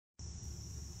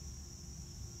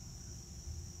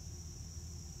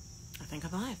think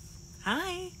I'm live.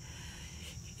 Hi.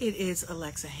 It is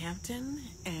Alexa Hampton,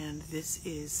 and this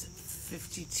is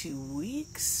 52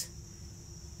 weeks.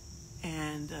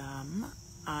 And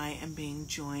I am being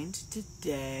joined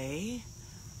today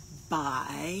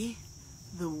by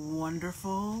the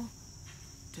wonderful,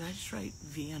 did I just write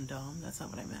Viandom? That's not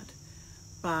what I meant.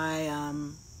 By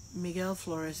Miguel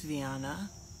Flores-Vianna,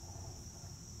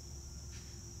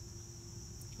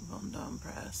 Vendome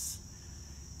Press.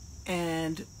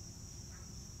 And,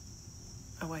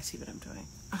 oh, I see what I'm doing.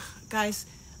 Guys,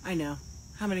 I know.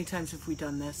 How many times have we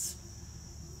done this?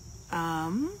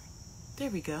 There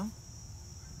we go.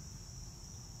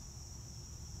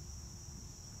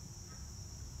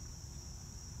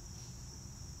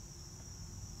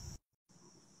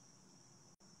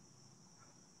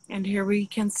 And here we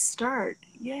can start.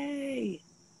 Yay.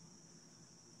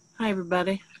 Hi,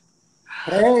 everybody.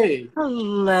 Hey.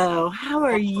 Hello. How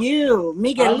are you,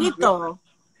 Miguelito?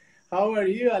 How are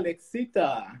you,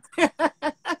 Alexita?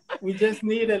 We just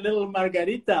need a little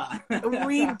margarita.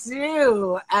 We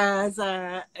do. As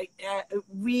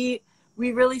we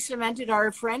really cemented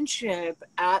our friendship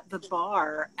at the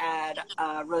bar at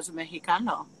Rosa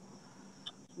Mexicano,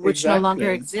 which no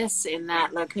longer exists in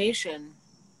that location.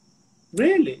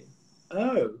 Really?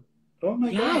 Oh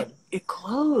my God. It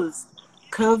closed.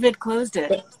 COVID closed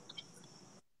it.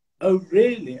 Oh,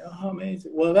 really? Oh, how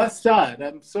amazing. Well, that's sad.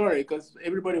 I'm sorry, because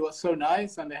everybody was so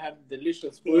nice and they had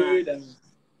delicious food, and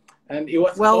it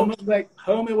was almost like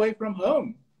home away from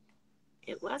home.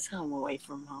 It was home away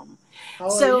from home. How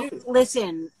are you?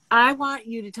 Listen, I want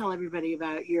you to tell everybody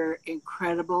about your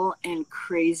incredible and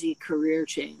crazy career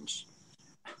change,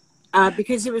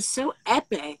 because it was so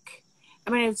epic. I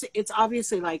mean, it's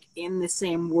obviously like in the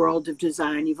same world of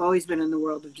design. You've always been in the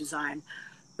world of design,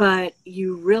 but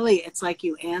you really, it's like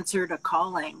you answered a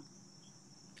calling.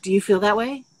 Do you feel that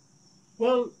way?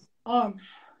 Well,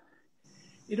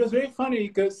 it was very funny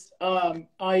because how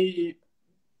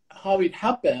it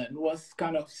happened was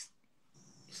kind of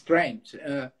strange.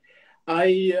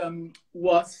 I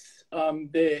was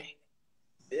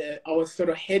sort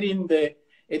of heading the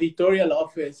editorial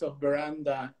office of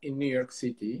Veranda in New York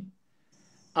City.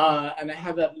 And I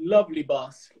had that lovely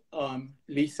boss,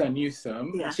 Lisa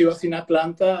Newsom. Yeah. She was in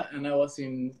Atlanta, and I was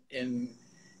in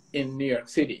New York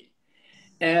City.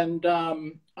 And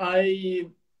I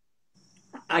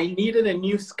needed a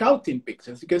new scouting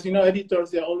pictures because,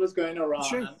 editors, they're always going around.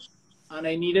 Sure. And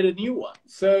I needed a new one.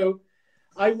 So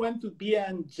I went to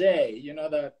B&J,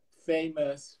 that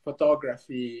famous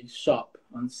photography shop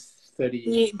on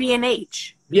 30...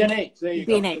 B&H. B&H, there you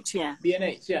go. B&H, yeah.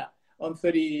 B&H, yeah. On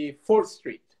 34th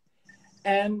Street.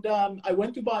 And I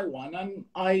went to buy one, and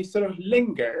I sort of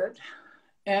lingered,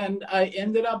 and I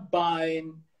ended up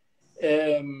buying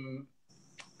a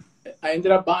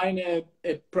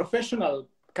professional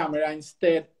camera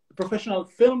instead, professional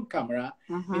film camera,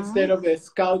 instead of a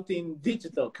scouting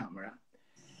digital camera.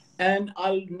 And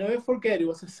I'll never forget, it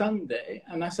was a Sunday,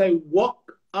 and as I walked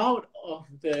out of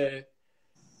the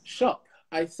shop,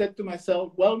 I said to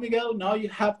myself, well, Miguel, now you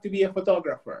have to be a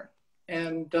photographer.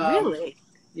 And really?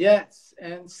 Yes.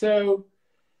 And so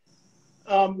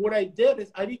what I did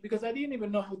is because I didn't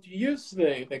even know how to use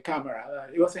the camera.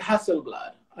 It was a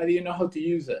Hasselblad. I didn't know how to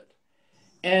use it.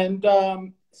 And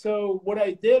so what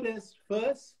I did is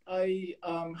first I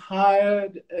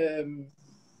hired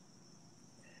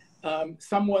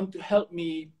someone to help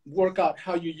me work out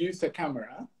how you use a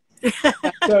camera.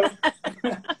 So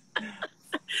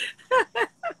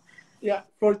yeah,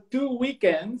 for 2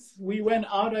 weekends, we went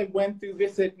out. I went to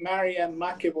visit Marianne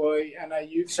McAvoy, and I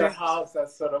used her house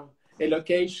as sort of a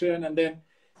location. And then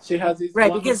she has this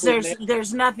because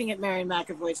there's nothing at Marianne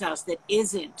McAvoy's house that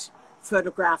isn't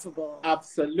photographable.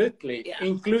 Absolutely, yeah.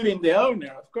 Including the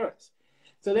owner, of course.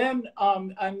 So then,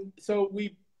 and so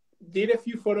we did a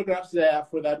few photographs there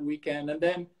for that weekend, and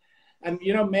then,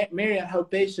 Marianne, how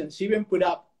patient, she even put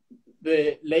up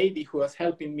the lady who was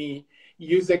helping me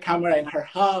use the camera in her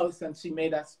house, and she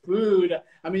made us food.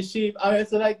 I mean, I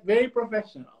was like very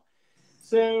professional.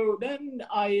 So then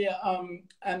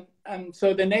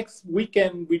so the next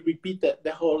weekend we repeated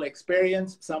the whole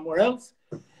experience somewhere else.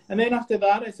 And then after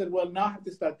that, I said, well, now I have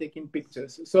to start taking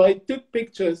pictures. So I took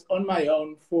pictures on my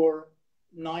own for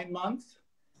 9 months.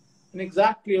 And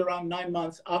exactly around 9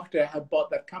 months after I had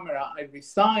bought that camera, I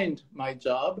resigned my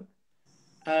job.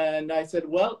 And I said,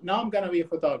 well, now I'm going to be a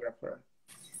photographer.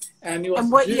 And it was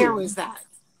what June. year was that?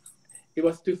 It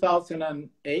was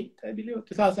 2008, I believe,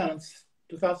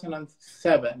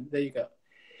 2007. There you go.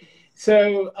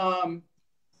 So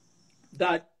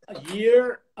that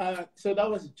year, so that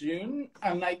was June,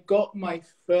 and I got my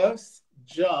first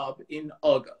job in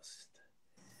August.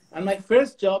 And my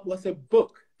first job was a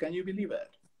book. Can you believe it?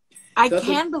 I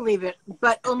can believe it,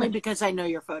 but only because I know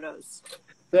your photos.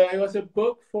 So it was a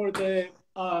book for the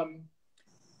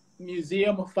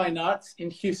Museum of Fine Arts in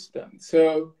Houston.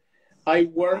 So I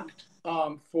worked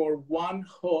for one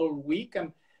whole week.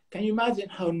 And can you imagine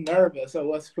how nervous I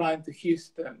was flying to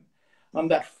Houston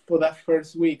for that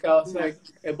first week? I was like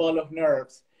a ball of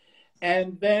nerves.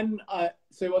 And then,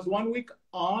 so it was 1 week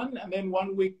on, and then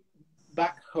 1 week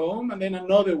back home, and then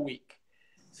another week.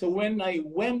 So when I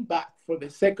went back for the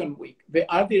second week, the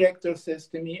art director says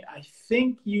to me, "I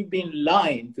think you've been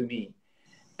lying to me."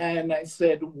 And I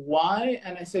said, "Why?"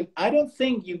 And I said, "I don't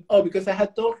think you," because I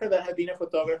had told her that I had been a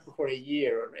photographer for a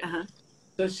year already. Uh-huh.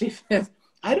 So she says,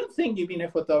 "I don't think you've been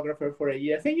a photographer for a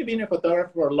year. I think you've been a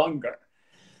photographer for longer."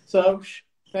 So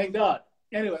thank God.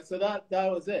 Anyway, so that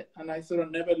was it. And I sort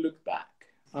of never looked back.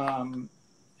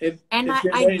 It's been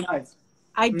very nice.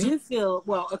 I do feel,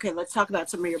 well, okay, let's talk about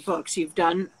some of your books. You've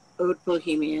done Haute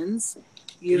Bohemians.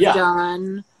 You've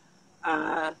done,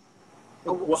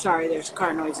 sorry, there's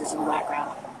car noises in the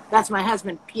background. That's my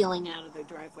husband peeling out of the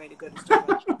driveway to go to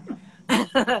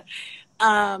Starbucks.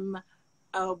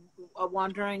 A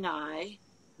Wandering Eye.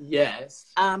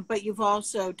 Yes. But you've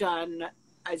also done,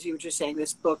 as you were just saying,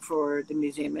 this book for the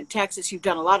museum in Texas. You've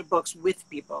done a lot of books with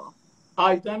people.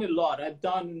 I've done a lot.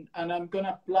 And I'm going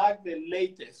to plug the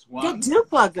latest one. Yeah, do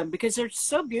plug them because they're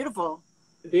so beautiful.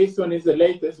 This one is the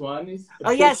latest one.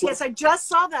 Yes, I just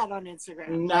saw that on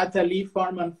Instagram. Natalie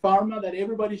Pharma, that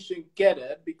everybody should get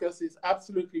it because it's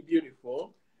absolutely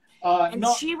beautiful. And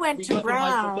she went to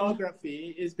Brown. My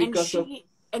photography is because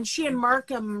and she and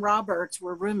Markham Roberts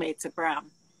were roommates at Brown.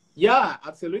 Yeah,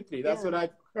 absolutely. That's what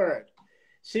I've heard.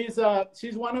 She's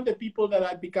one of the people that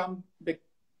I've become the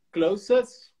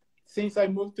closest since I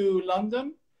moved to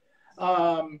London.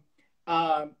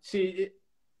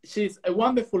 She's a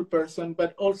wonderful person,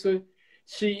 but also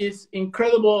she is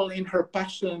incredible in her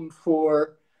passion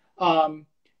for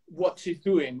what she's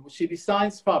doing. She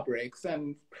designs fabrics,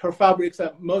 and her fabrics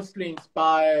are mostly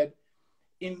inspired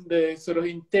in the sort of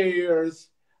interiors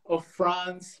of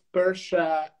France,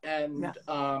 Persia, and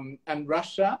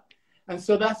Russia. And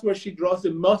so that's where she draws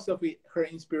the most of her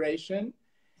inspiration.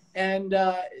 And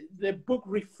the book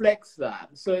reflects that.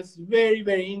 So it's very,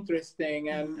 very interesting.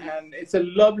 And it's a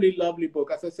lovely, lovely book.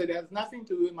 As I said, it has nothing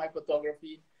to do with my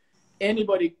photography.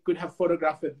 Anybody could have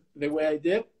photographed it the way I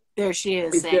did. There she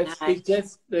is. It's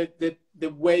just the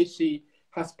way she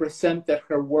has presented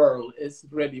her world is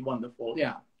really wonderful.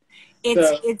 Yeah.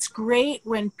 It's great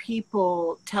when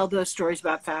people tell those stories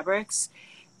about fabrics,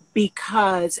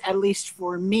 because at least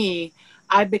for me,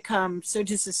 I become so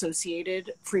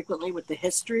disassociated frequently with the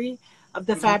history of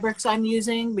the fabrics I'm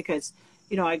using, because,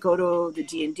 you know, I go to the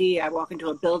D&D, I walk into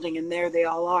a building, and there they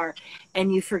all are,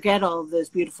 and you forget all of those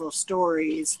beautiful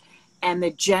stories and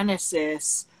the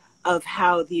genesis of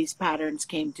how these patterns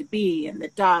came to be, and the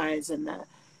dyes and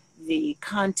the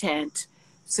content.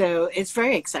 So it's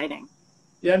very exciting.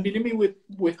 Yeah, and believe me,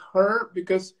 with her,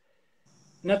 because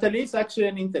Natalie is actually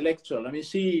an intellectual. I mean,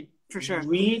 she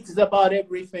reads about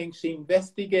everything, she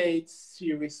investigates,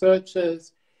 she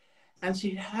researches, and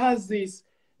she has this,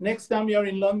 next time you're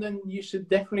in London, you should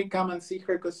definitely come and see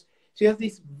her, because she has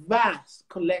this vast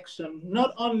collection,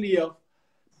 not only of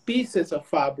pieces of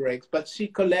fabrics, but she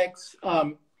collects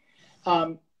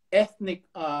ethnic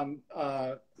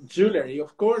jewelry,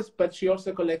 of course, but she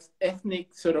also collects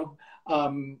ethnic sort of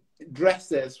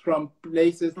dresses from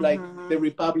places like the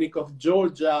Republic of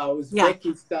Georgia,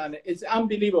 Uzbekistan. It's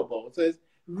unbelievable. So it's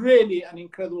really an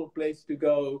incredible place to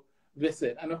go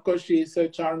visit. And of course, she is so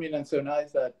charming and so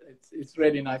nice that it's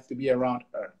really nice to be around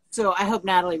her. So I hope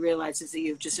Natalie realizes that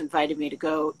you've just invited me to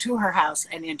go to her house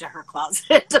and into her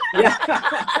closet. Yeah.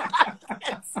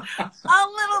 It's a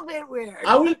little bit weird.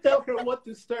 I will tell her what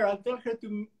to stir. I'll tell her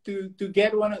to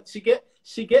get one.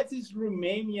 She gets these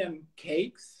Romanian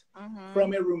cakes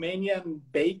from a Romanian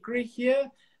bakery here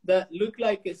that look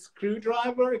like a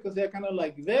screwdriver, because they're kind of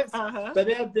like this, but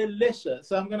they're delicious.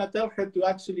 So I'm going to tell her to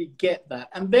actually get that.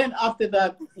 And then after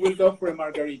that, we'll go for a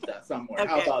margarita somewhere. Okay.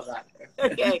 How about that?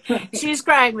 Okay. She's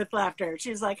crying with laughter.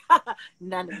 She's like,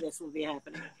 none of this will be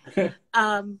happening.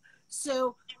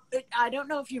 So I don't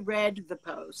know if you read the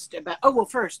post about,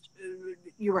 first,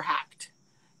 you were hacked.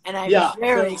 And I'm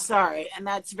very sorry. And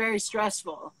that's very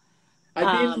stressful.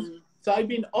 I've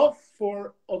been off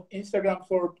of Instagram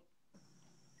for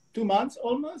 2 months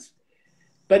almost,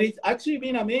 but it's actually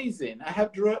been amazing. I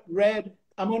have read,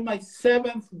 I'm on my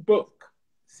 7th book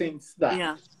since that.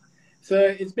 Yeah. So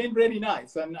it's been really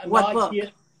nice. And what book?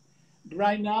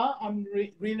 Right now, I'm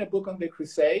reading a book on the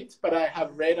Crusades, but I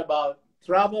have read about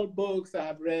travel books. I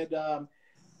have read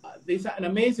there's an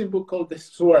amazing book called The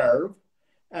Swerve,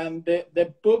 and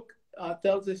the book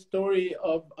tells the story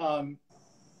of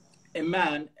a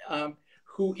man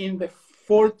who in the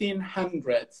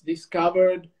 1400s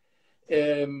discovered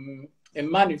a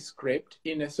manuscript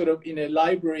in a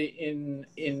library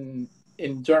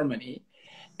in Germany,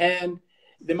 and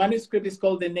the manuscript is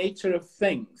called The Nature of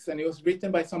Things, and it was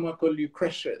written by someone called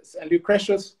Lucretius. And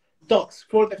Lucretius talks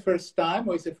for the first time,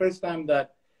 or it's the first time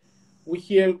that we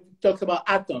hear talks about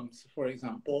atoms, for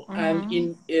example. And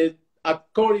in it,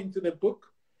 according to the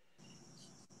book,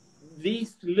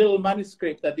 this little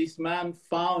manuscript that this man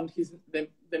found, the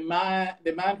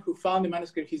man who found the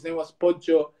manuscript, his name was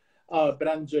Poggio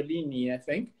Brangiolini, I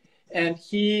think. And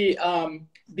he,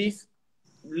 this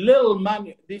little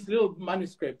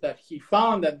manuscript that he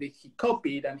found and that he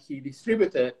copied and he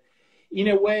distributed, in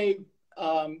a way,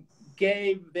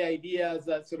 gave the ideas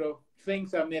that sort of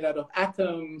things are made out of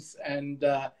atoms and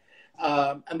the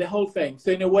whole thing.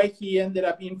 So in a way, he ended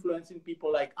up influencing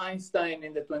people like Einstein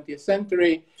in the 20th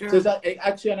century. Sure. So it's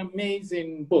actually an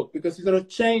amazing book because it sort of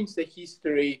changed the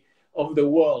history of the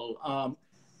world,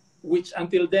 which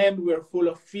until then we were full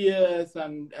of fears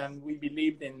and we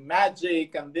believed in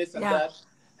magic and this and that.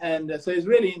 And so it's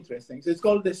really interesting. So it's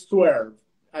called The Swerve.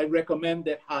 I recommend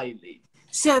it highly.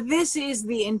 So this is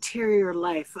the interior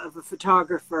life of a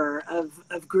photographer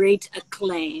of great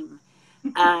acclaim.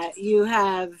 You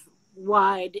have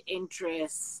wide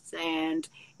interests, and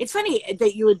it's funny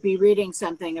that you would be reading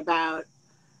something about,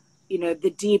 you know, the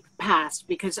deep past,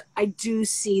 because I do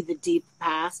see the deep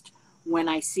past when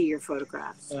I see your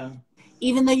photographs.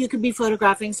 Even though you could be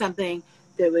photographing something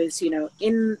that was, you know,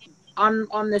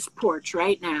 on this porch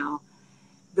right now,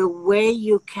 the way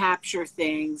you capture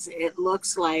things, it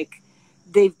looks like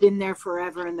they've been there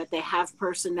forever and that they have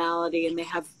personality and they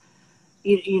have,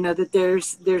 you know, that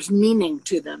there's meaning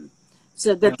to them.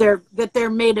 So that they're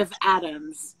made of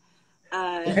atoms.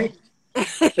 Thank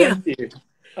you.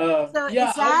 So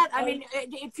is that, I mean,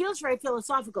 it feels very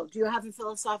philosophical. Do you have a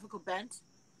philosophical bent?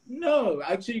 No,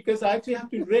 actually, because I actually have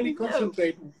to really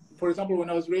concentrate. For example, when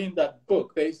I was reading that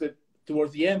book, they said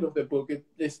towards the end of the book,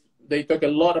 they talk a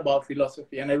lot about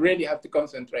philosophy, and I really have to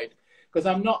concentrate because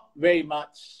I'm not very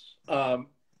much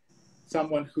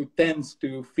someone who tends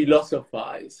to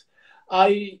philosophize.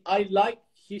 I like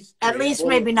history. At least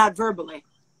maybe not verbally.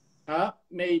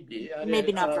 Maybe.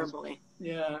 Maybe not verbally.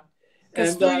 Yeah.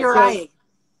 Because through your eye.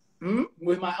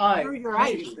 With my eye. Through your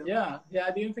eye. Yeah,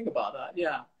 I didn't think about that.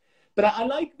 Yeah. But I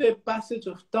like the passage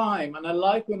of time, and I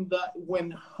like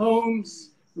when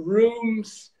homes,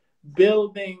 rooms,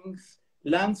 buildings,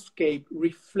 landscape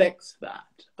reflects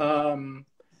that.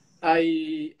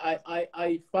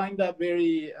 I find that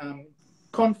very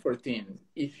comforting,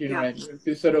 if you know,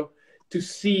 to sort of to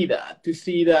see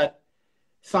that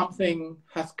something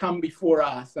has come before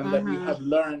us and that we have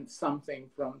learned something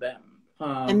from them,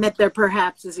 and that there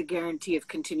perhaps is a guarantee of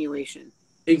continuation.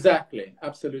 Exactly,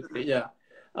 absolutely, yeah.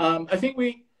 I think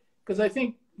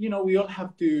you know, we all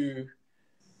have to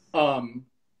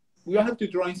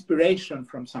draw inspiration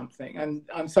from something,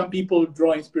 and some people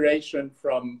draw inspiration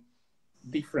from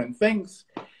different things.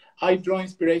 I draw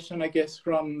inspiration, I guess,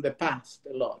 from the past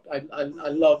a lot. I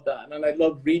love that, and I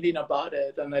love reading about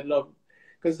it, and I love,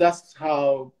 because that's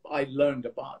how I learned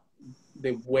about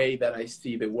the way that I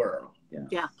see the world.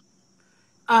 Yeah.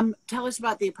 Tell us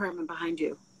about the apartment behind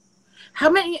you.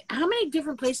 How many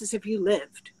different places have you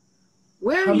lived?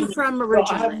 Where are you from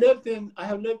originally? I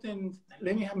have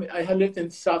lived in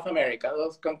South America,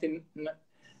 those continents, and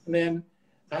then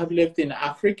I have lived in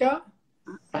Africa.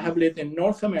 I have lived in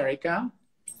North America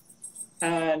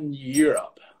and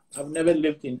Europe. I've never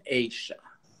lived in Asia,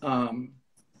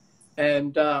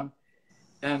 and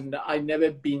I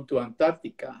never been to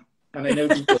Antarctica, and I never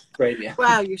been to Australia.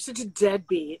 Wow, you're such a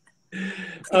deadbeat.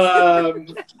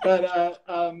 But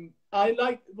I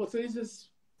like. Well, so this is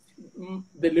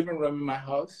the living room in my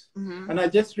house, and I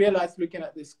just realized looking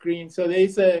at the screen. So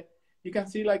there's you can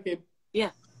see like the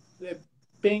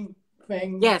pink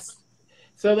thing. Yes.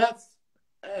 So that's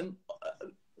a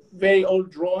very old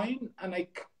drawing, and I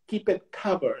keep it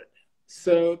covered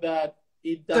so that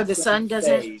it doesn't. So the sun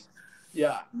doesn't.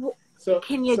 Yeah. So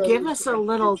can you give us a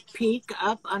little peek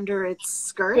up under its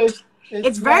skirt?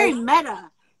 It's very meta.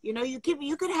 You know, you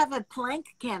could have a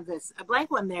blank canvas, a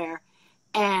blank one there,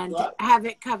 and have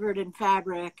it covered in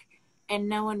fabric, and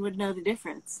no one would know the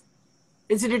difference.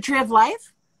 Is it a tree of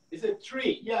life? It's a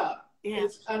tree, yeah. Yeah.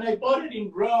 And I bought it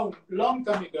in Rome a long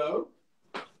time ago,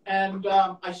 and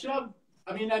I should have.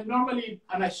 I mean,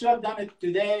 I should have done it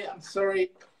today. I'm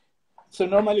sorry. So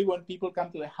normally when people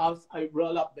come to the house, I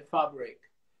roll up the fabric.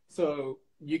 So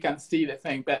you can see the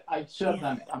thing, but I should have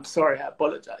done it. I'm sorry. I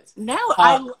apologize. No,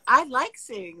 I like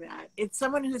seeing that. It's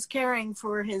someone who's caring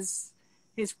for his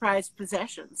prized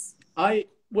possessions. I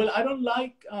don't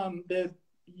like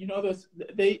those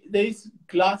there's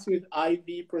glass with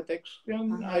IV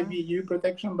protection, IVU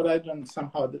protection, but I don't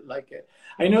somehow like it.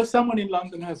 I know someone in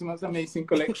London has the most amazing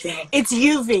collection of It's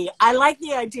UV. I like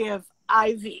the idea of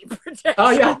IV protection. Oh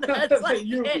yeah, That's like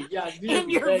UV. Yeah, UV. in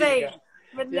your vein.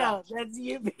 But Yeah. no, that's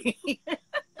UV.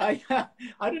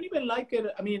 I don't even like it.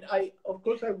 I mean, of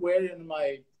course I wear it in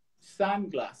my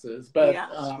sunglasses, but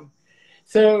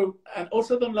so, and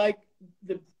also don't like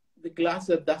the glass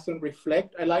that doesn't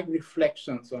reflect. I like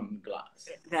reflections on glass.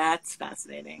 That's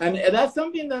fascinating. And that's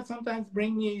something that sometimes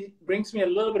brings me a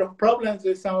little bit of problems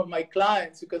with some of my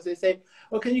clients, because they say,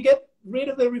 "Oh, can you get rid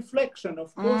of the reflection?"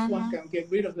 Of course, one can get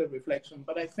rid of the reflection,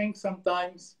 but I think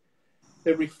sometimes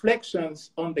the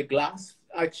reflections on the glass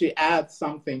actually add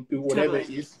something to whatever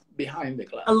is behind the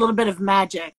glass. A little bit of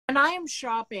magic. And I am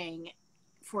shopping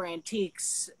for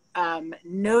antiques,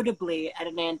 notably at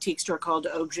an antique store called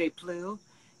Objet Plus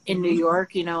in New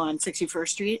York, on 61st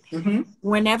Street.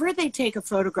 Whenever they take a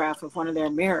photograph of one of their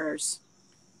mirrors,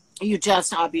 you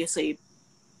just obviously,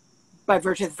 by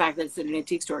virtue of the fact that it's in an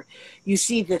antique store, you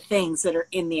see the things that are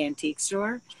in the antique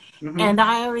store. And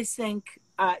I always think,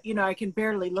 I can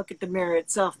barely look at the mirror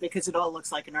itself because it all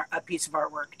looks like a piece of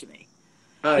artwork to me.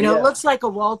 It looks like a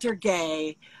Walter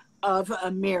Gay of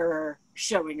a mirror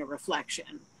showing a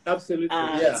reflection. Absolutely,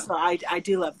 So I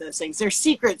do love those things. They're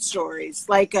secret stories,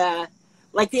 like the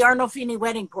Arnolfini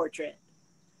wedding portrait.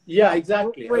 Yeah,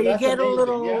 exactly. Where you get amazing. a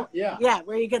little,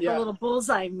 where you get the little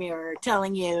bullseye mirror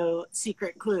telling you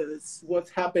secret clues.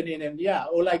 What's happening, and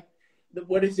or like,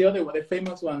 what is the other one? The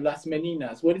famous one, Las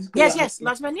Meninas. What is it? Yes,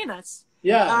 Las Meninas.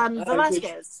 Yeah,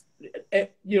 Velasquez.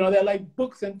 They're like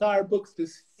entire books to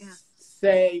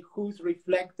say who's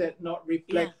reflected, not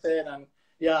reflected, and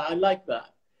I like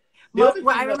that.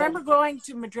 I remember going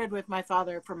to Madrid with my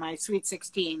father for my Sweet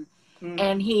 16,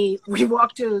 and we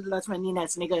walked to Las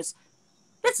Meninas, and he goes,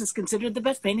 "This is considered the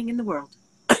best painting in the world."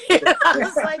 I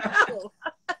was like,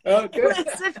 "Oh, good."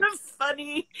 It's such a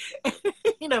funny,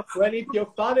 Well, if your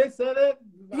father said it,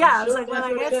 I was like, "Well,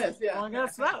 I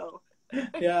guess so."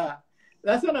 Yeah,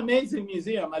 that's an amazing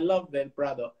museum. I love that,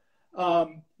 Prado.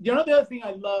 The other thing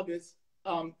I love is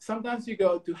sometimes you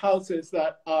go to houses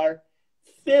that are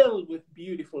filled with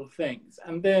beautiful things,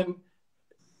 and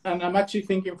I'm actually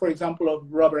thinking, for example,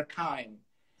 of Robert Kine.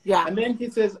 Yeah. And then he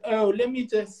says, "Oh, let me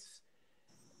just,"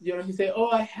 he say, "Oh,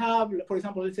 I have," for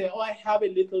example, they say, "Oh, I have a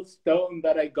little stone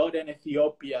that I got in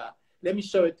Ethiopia. Let me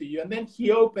show it to you." And then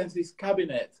he opens his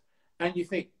cabinet, and you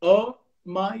think, "Oh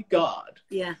my God.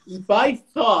 Yeah. If I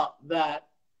thought that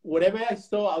whatever I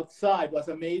saw outside was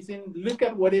amazing, look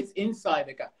at what is inside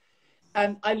the cabinet."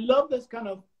 And I love those kind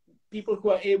of people who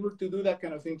are able to do that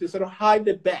kind of thing, to sort of hide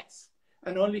the best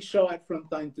and only show it from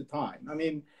time to time. I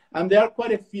mean, and there are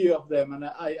quite a few of them, and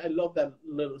I love that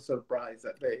little surprise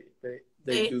that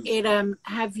they do.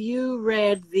 Have you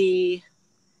read the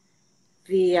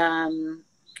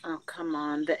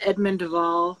Edmund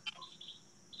Duval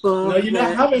book? No, I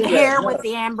haven't. The Hair with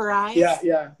the Amber Eyes?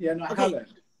 Yeah, no, I haven't.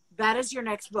 That is your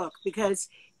next book, because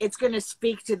it's going to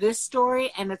speak to this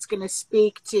story, and it's going to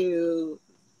speak to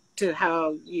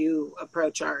how you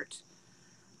approach art.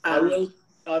 I will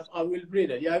read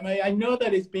it. Yeah, I know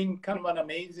that it's been kind of an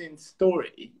amazing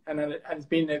story, and it's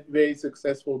been a very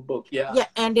successful book. Yeah. Yeah,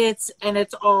 and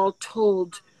it's all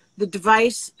told. The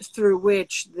device through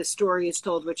which the story is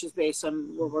told, which is based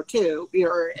on World War II,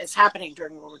 or is happening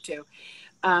during World War II,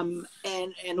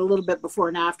 and a little bit before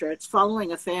and after. It's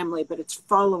following a family, but it's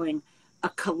following a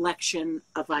collection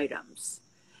of items.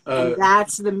 And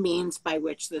that's the means by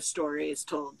which the story is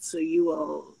told. So you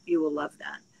will love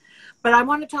that. But I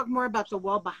want to talk more about the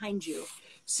wall behind you.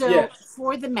 So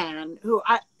for the man who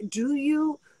do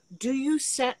you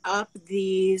set up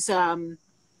these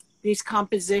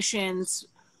compositions?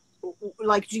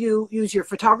 Like, do you use your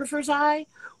photographer's eye,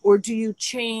 or do you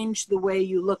change the way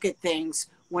you look at things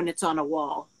when it's on a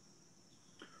wall?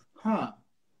 I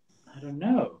don't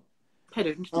know. I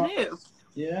don't know.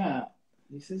 Yeah,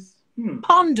 this is.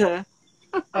 Ponder.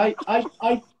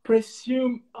 I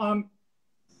presume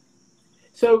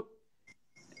so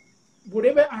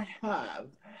whatever I have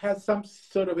has some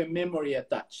sort of a memory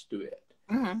attached to it.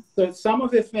 So some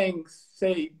of the things,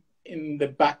 say, in the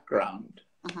background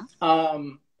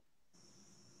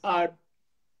are,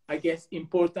 I guess,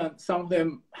 important. Some of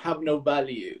them have no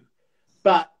value,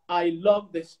 but I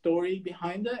love the story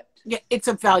behind it. Yeah, it's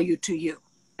a value to you,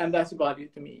 and that's a value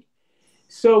to me.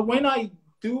 So when I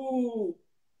do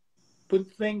put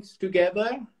things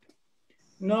together,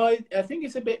 No, I think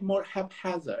it's a bit more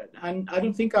haphazard, and I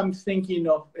don't think I'm thinking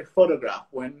of a photograph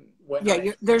when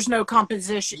there's no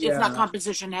composition. Yeah. It's not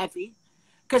composition heavy,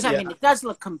 because I Yeah. mean it does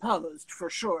look composed for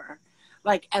sure.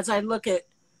 Like as I look at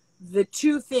the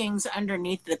two things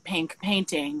underneath the pink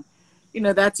painting, you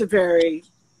know, that's a very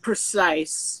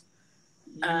precise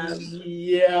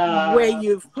way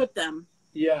you've put them.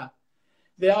 Yeah,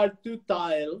 there are two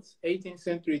tiles, 18th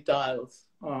century tiles.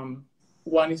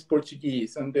 One is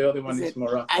Portuguese and the other one is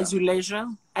Moroccan.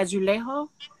 Azulejo? Azulejo.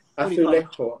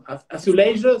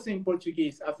 Azulejos in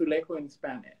Portuguese, azulejo in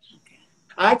Spanish. Okay.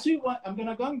 I actually I'm going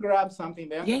to go and grab something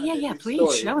there. Yeah.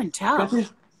 Please, show and tell.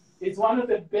 It's one of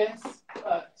the best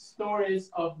stories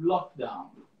of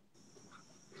lockdown.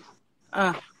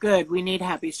 Good. We need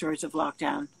happy stories of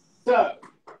lockdown. So,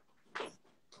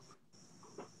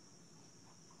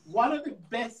 one of the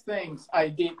best things I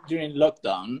did during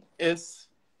lockdown is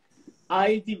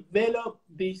I developed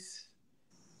this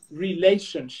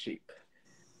relationship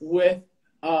with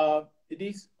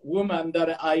this woman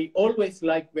that I always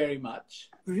liked very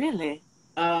much. Really?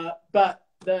 But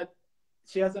that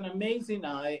she has an amazing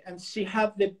eye, and she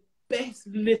had the best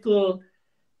little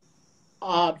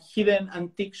hidden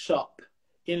antique shop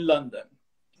in London.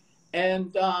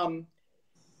 And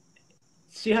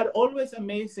she had always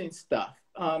amazing stuff.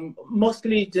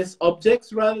 Mostly just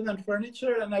objects rather than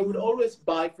furniture, and I would always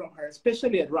buy from her,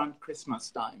 especially around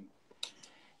Christmas time.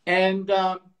 And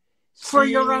for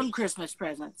your own Christmas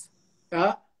presents,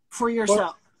 for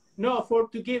yourself?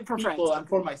 To give for people friends. And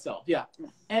for myself, yeah.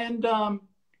 And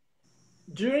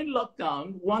during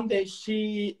lockdown, one day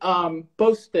she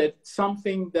posted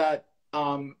something that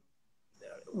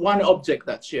one object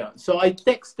that she owned. So I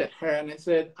texted her and I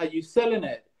said, "Are you selling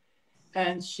it?"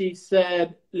 And she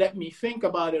said, "Let me think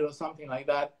about it," or something like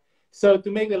that. So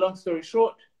to make the long story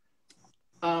short,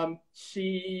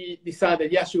 she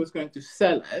decided, she was going to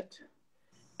sell it.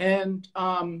 And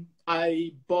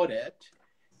I bought it.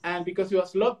 And because it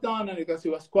was locked down and because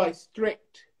it was quite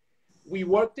strict, we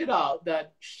worked it out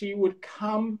that she would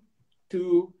come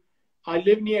to, I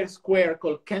live near a square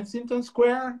called Kensington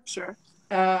Square. Sure.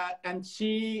 And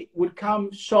she would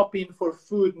come shopping for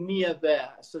food near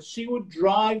there. So she would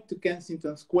drive to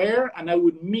Kensington Square, and I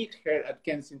would meet her at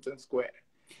Kensington Square.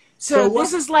 So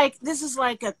this is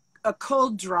like a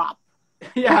cold drop.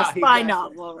 Yeah, spy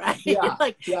novel, right? Yeah,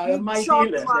 my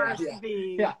dealer.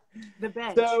 The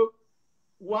bench. So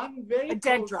one very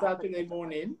cold Saturday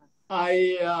morning,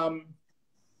 I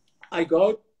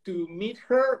go to meet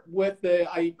her with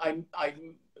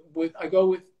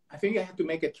I think I had to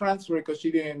make a transfer because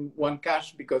she didn't want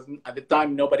cash, because at the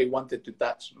time nobody wanted to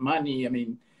touch money,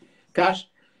 cash.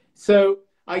 So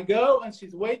I go and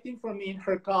she's waiting for me in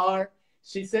her car.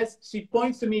 She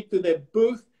points to me to the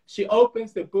booth. She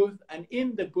opens the booth, and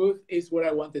in the booth is what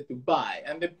I wanted to buy.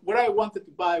 And what I wanted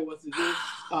to buy was this.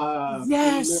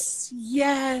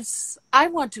 Yes, I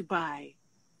want to buy.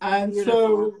 And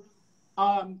beautiful.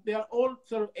 So they are all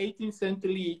sort of 18th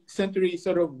century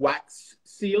sort of wax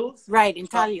seals. Right,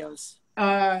 intaglios.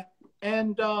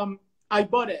 And I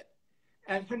bought it.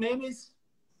 And her name is,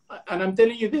 and I'm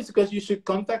telling you this because you should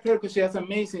contact her because she has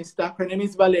amazing stuff. Her name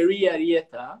is Valeria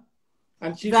Hiraeth.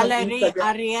 And she's Valeria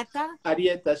Hiraeth?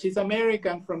 Hiraeth. She's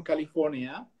American from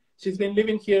California. She's been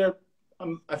living here,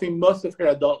 I think, most of her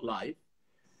adult life.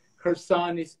 Her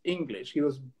son is English. He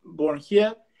was born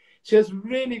here. She has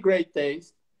really great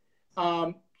taste.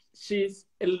 She's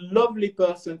a lovely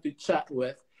person to chat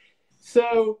with.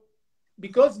 So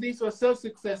because this was so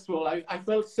successful, I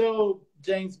felt so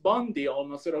James Bondy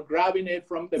almost, sort of grabbing it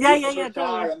from the boot of her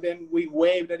car, and then we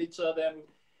waved at each other. And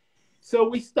so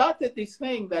we started this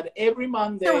thing that every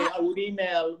Monday I would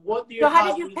email, "What do you have?" So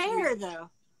how did you pay her, though?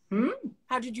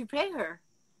 How did you pay her?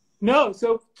 No,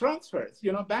 so transfers,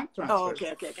 bank transfers. Oh,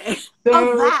 okay.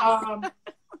 So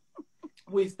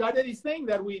we started this thing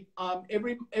that we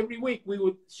every week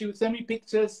she would send me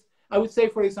pictures. I would say,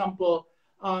 for example,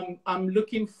 I'm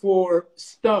looking for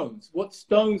stones. What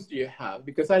stones do you have?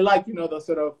 Because I like, those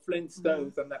sort of flint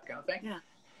stones and that kind of thing. Yeah.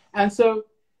 And so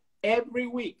every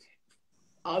week,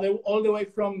 all the way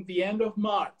from the end of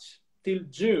March till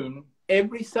June,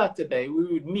 every Saturday we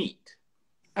would meet,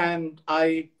 and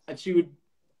she would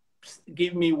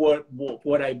give me what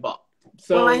I bought.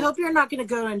 So, well, I hope you're not going to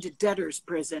go into debtor's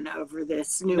prison over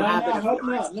this new habit of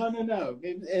yours. No.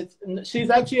 She's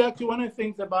actually one of the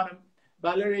things about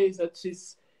Valerie is that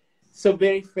she's so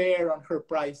very fair on her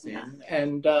pricing,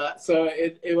 and so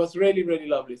it was really, really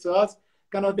lovely. So that's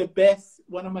kind of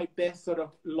one of my best sort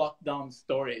of lockdown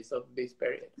stories of this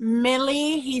period.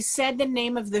 Millie, he said the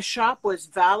name of the shop was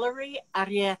Valerie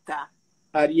Hiraeth.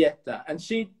 Hiraeth, and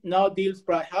she now deals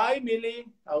Hi, Millie,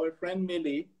 our friend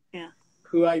Millie, Yeah.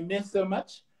 who I miss so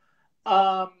much.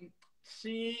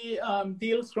 She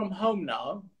deals from home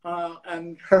now,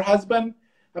 and her husband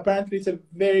apparently is a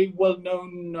very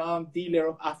well-known dealer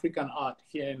of African art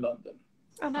here in London.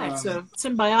 Oh, nice. So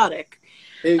symbiotic.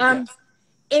 Yeah.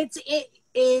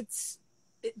 It's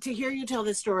to hear you tell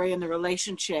the story and the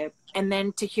relationship, and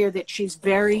then to hear that she's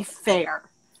very fair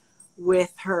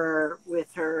with her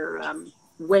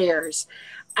wares.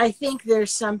 I think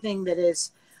there's something that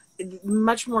is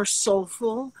much more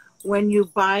soulful when you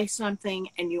buy something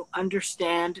and you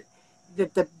understand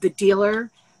that the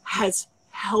dealer has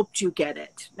helped you get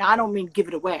it. Now, I don't mean give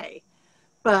it away,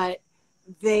 but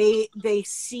they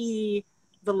see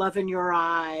the love in your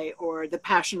eye or the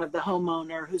passion of the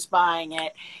homeowner who's buying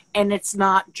it, and it's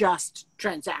not just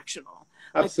transactional.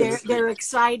 Absolutely. Like they're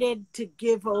excited to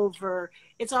give over.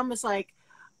 It's almost like,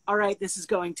 all right, this is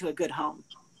going to a good home.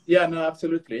 Yeah, no,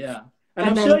 absolutely, yeah. And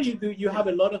I'm sure you do. You have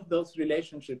a lot of those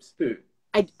relationships too.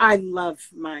 I love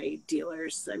my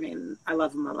dealers. I mean, I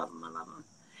love them.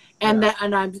 And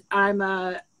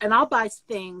and I'll buy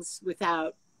things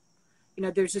without,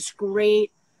 there's this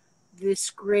great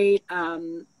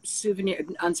souvenir,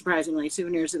 unsurprisingly,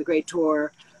 Souvenirs of the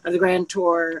Grand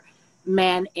Tour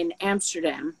man in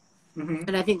Amsterdam. Mm-hmm.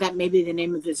 And I think that may be the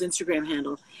name of his Instagram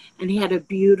handle. And he had a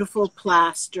beautiful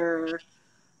plaster,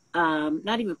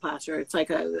 not even plaster, it's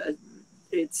like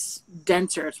it's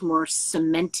denser, it's more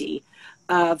cementy,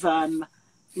 of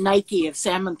Nike of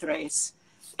Salmon Thrace.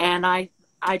 And I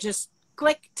just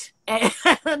clicked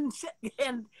and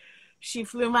she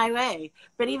flew my way.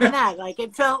 But even that, like,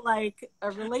 it felt like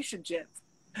a relationship.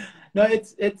 No,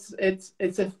 it's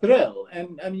a thrill.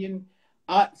 And I mean,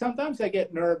 sometimes I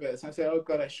get nervous. I say, oh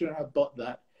God, I shouldn't have bought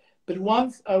that. But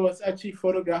once I was actually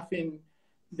photographing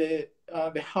the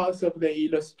house of the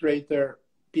illustrator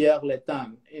Pierre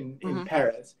Letan in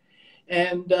Paris.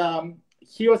 And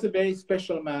he was a very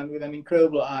special man with an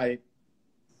incredible eye.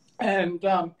 And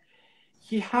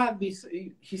he had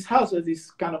his house was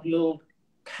this kind of little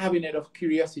cabinet of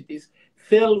curiosities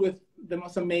filled with the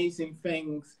most amazing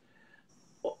things,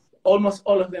 almost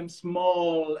all of them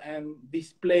small and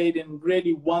displayed in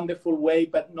really wonderful way,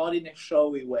 but not in a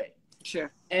showy way.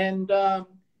 Sure. And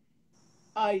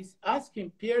I asked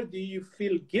him, Pierre, do you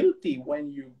feel guilty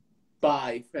when you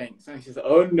buy things? And he says,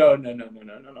 oh, no.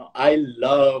 I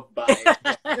love buying.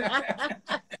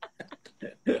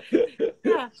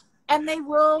 Yeah. And they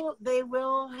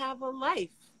will have a life.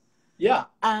 Yeah.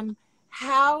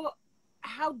 How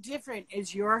different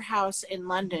is your house in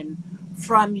London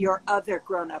from your other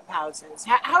grown-up houses?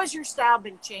 How has your style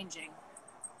been changing?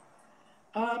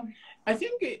 I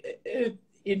think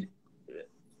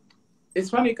it's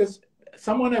funny because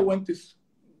someone I went to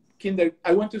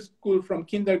school from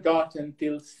kindergarten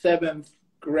till 7th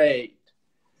grade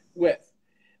with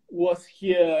was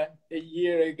here a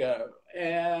year ago,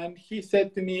 and he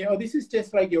said to me, oh, this is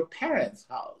just like your parents'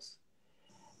 house.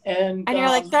 And you're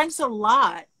like, thanks a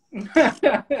lot.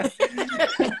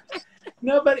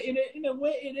 No, but in a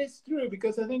way it is true,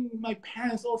 because I think my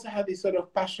parents also had this sort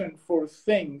of passion for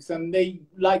things, and they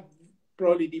like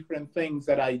probably different things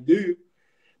that I do,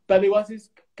 but there was this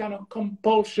kind of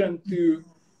compulsion to,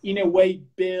 in a way,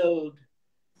 build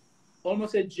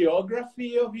almost a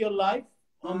geography of your life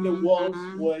on the walls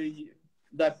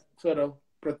that sort of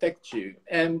protect you,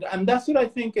 and that's what I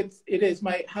think it is.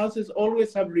 My houses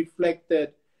always have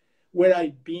reflected where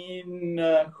I've been,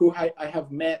 who I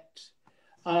have met.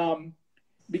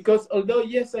 Because although,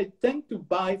 yes, I tend to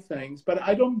buy things, but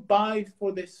I don't buy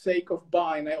for the sake of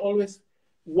buying. I always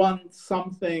want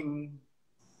something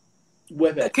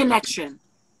with it. A connection.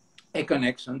 A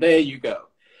connection. There you go.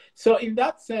 So in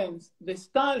that sense, the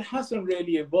style hasn't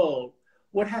really evolved.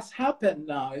 What has happened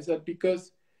now is that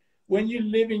because when you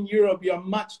live in Europe, you're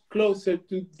much closer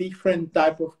to different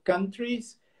type of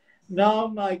countries. Now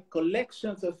my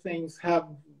collections of things have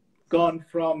gone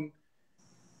from,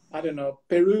 I don't know,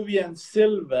 Peruvian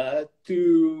silver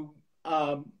to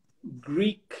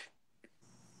Greek,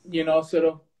 sort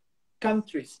of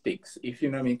country sticks, if you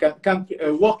know what I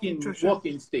mean,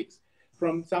 walking sticks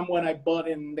from someone I bought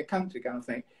in the country, kind of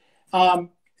thing.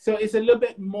 So it's a little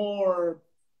bit more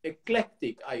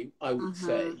eclectic, I would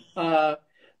say.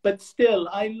 But still,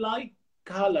 I like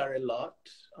color a lot.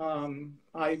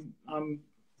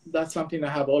 That's something I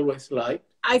have always liked.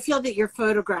 I feel that your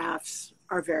photographs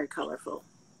are very colorful.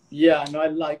 Yeah, no, I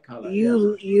like color.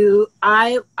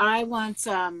 I once,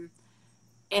 and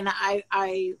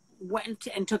I went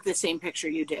and took the same picture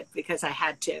you did because I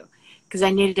had to, because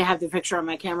I needed to have the picture on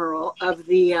my camera roll of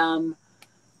the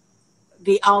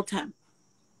Haute.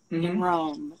 in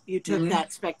Rome. You took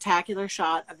that spectacular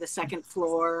shot of the second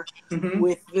floor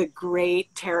with the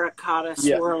great terracotta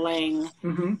swirling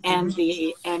and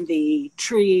the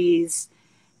trees.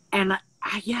 And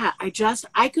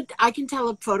I can tell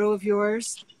a photo of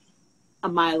yours a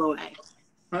mile away.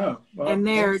 Oh, well, and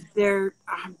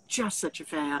I'm just such a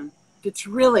fan. It's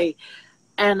really,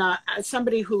 and as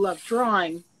somebody who loves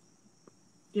drawing,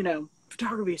 you know,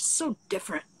 photography is so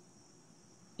different.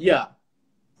 Yeah,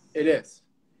 it is.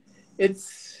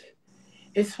 It's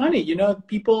funny, you know,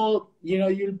 people, you know,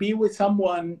 you'll be with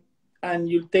someone and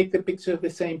you'll take the picture of the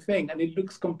same thing and it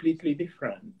looks completely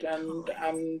different. And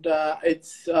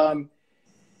it's,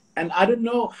 and I don't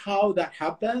know how that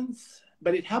happens,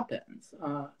 but it happens.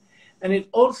 And it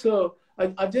also,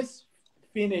 I've just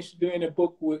finished doing a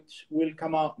book which will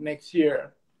come out next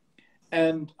year.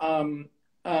 And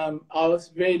I was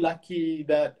very lucky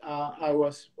that I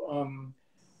was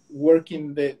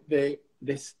working the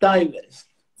stylist,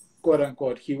 quote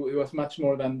unquote. He was much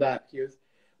more than that. He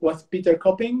was Peter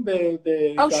Copping,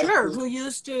 the oh sure,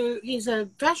 he's a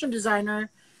fashion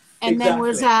designer, and then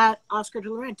was at Oscar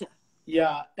de la Renta.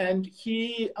 Yeah, and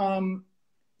he and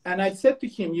I said to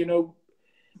him, you know,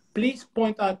 please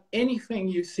point out anything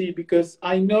you see, because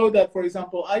I know that, for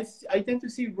example, I tend to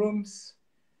see rooms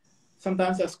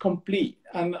sometimes as complete,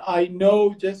 and I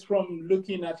know just from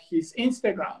looking at his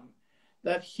Instagram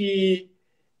that he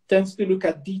tends to look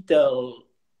at detail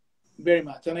very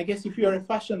much. And I guess if you're a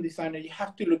fashion designer, you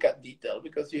have to look at detail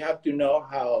because you have to know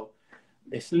how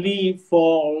the sleeve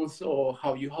falls or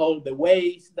how you hold the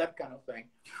waist, that kind of thing.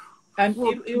 And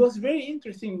it was very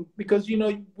interesting because, you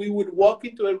know, we would walk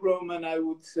into a room and I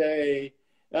would say,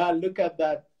 look at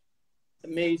that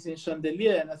amazing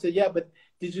chandelier. And I said, yeah, but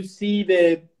did you see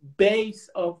the base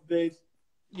of the,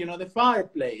 you know, the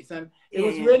fireplace? And it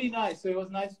was really nice. So it was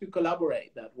nice to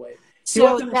collaborate that way. He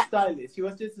wasn't a stylist. He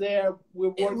was just there. We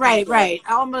were working right.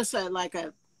 Almost like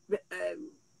a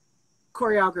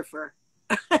choreographer.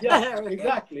 Yeah,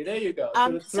 exactly. There you go.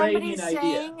 So somebody's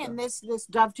saying, and this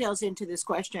dovetails into this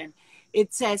question.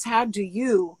 It says, how do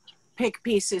you pick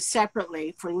pieces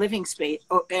separately for living space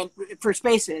and for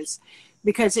spaces?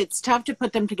 Because it's tough to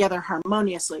put them together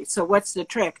harmoniously. So what's the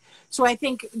trick? So I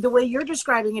think the way you're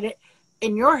describing it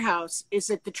in your house is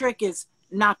that the trick is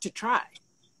not to try.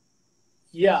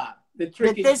 Yeah, the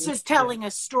trick is this is telling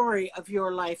a story of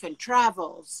your life and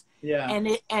travels. Yeah,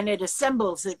 and it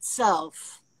assembles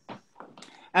itself.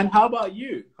 And how about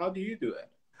you? How do you do it?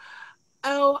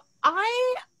 Oh,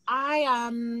 I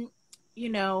you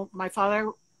know, my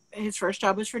father, his first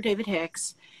job was for David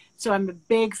Hicks. So I'm a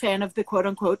big fan of the quote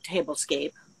unquote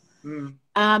tablescape.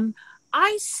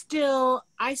 I still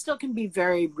can be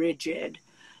very rigid,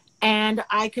 and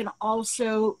I can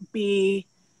also be,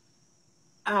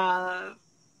 you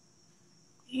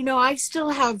know, I still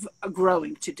have a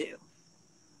growing to do.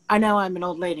 I know I'm an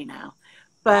old lady now,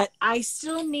 but I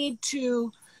still need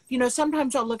to, you know,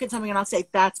 sometimes I'll look at something and I'll say,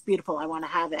 that's beautiful, I want to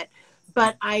have it.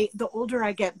 But the older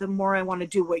I get, the more I want to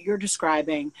do what you're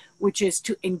describing, which is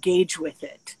to engage with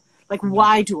it. Like,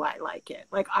 why do I like it?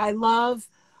 Like, I love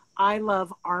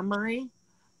armory.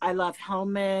 I love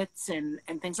helmets and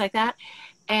things like that.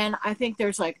 And I think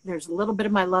there's a little bit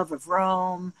of my love of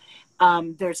Rome.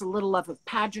 There's a little love of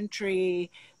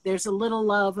pageantry. There's a little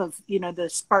love of, you know, the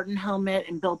Spartan helmet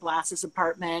in Bill Blass's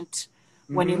apartment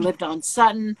when he lived on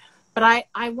Sutton. But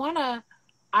I want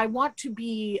to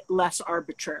be less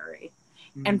arbitrary.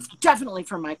 And definitely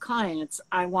for my clients,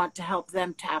 I want to help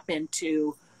them tap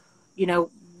into, you know,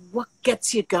 what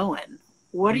gets you going?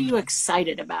 What are you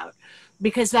excited about?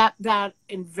 Because that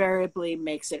invariably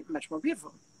makes it much more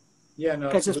beautiful. Yeah, no,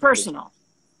 because it's personal.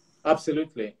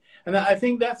 Absolutely. And I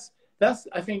think that's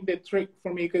I think the trick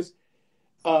for me, because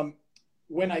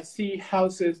when I see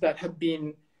houses that have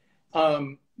been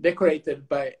decorated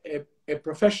by a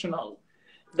professional,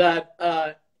 that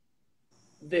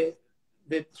the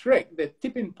trick, the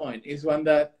tipping point is one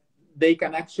that they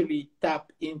can actually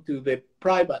tap into the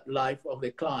private life of the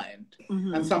client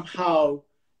and somehow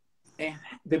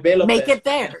develop make it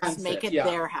theirs, make it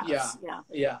their house.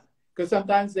 Yeah. Because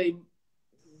sometimes they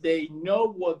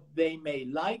know what they may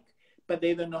like, but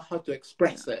they don't know how to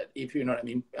express it, if you know what I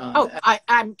mean.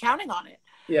 I'm counting on it.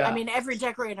 Yeah. I mean, every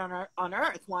decorator on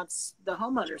earth wants the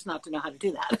homeowners not to know how to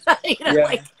do that. You know,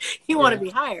 like you want to be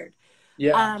hired.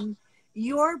 Yeah.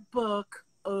 Your book,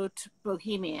 Haute,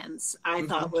 Bohemians, I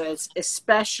thought was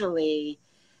especially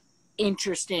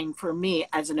interesting for me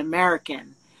as an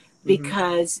American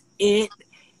because it's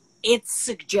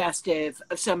suggestive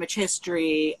of so much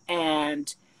history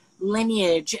and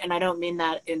lineage, and I don't mean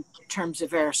that in terms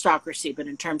of aristocracy, but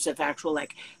in terms of actual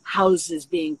like houses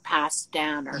being passed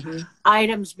down or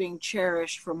items being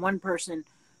cherished from one person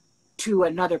to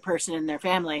another person in their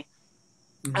family.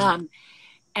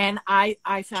 And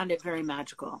I found it very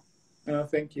magical. Oh,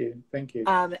 thank you.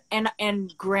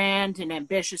 And grand and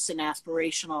ambitious and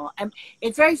aspirational. And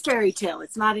it's very fairy tale.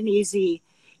 It's not an easy.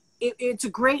 It's a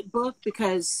great book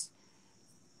because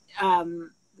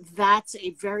that's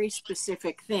a very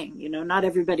specific thing. You know, not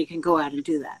everybody can go out and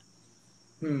do that.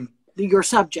 Your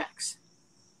subjects.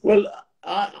 Well,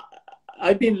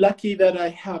 I've been lucky that I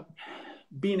have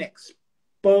been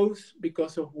exposed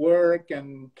because of work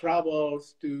and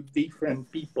travels to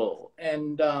different people.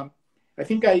 And I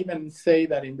think I even say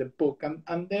that in the book.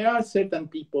 And there are certain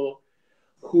people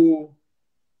who,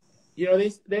 you know,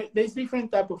 there's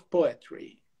different type of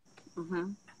poetry.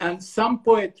 And some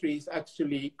poetry is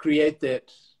actually created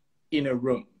in a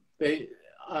room.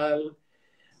 I'll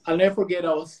never forget,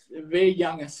 I was a very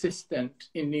young assistant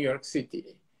in New York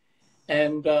City.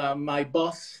 And my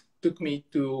boss took me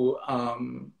to a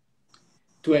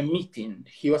meeting.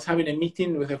 He was having a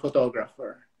meeting with a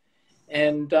photographer.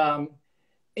 And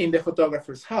in the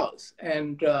photographer's house.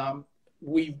 And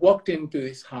we walked into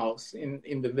this house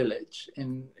in the village,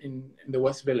 in the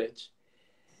West Village.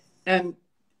 And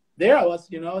there I was,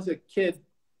 you know, as a kid,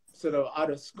 sort of out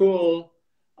of school,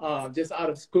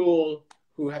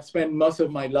 who have spent most of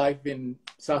my life in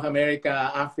South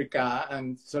America, Africa,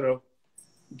 and sort of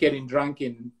getting drunk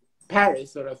in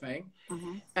Paris, sort of thing.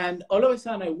 And all of a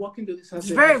sudden I walk into this house.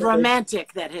 It's very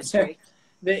romantic, that history.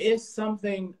 There is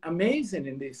something amazing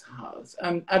in this house.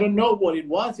 And I don't know what it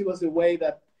was. It was the way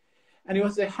that, and it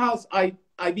was a house, I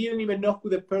didn't even know who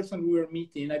the person we were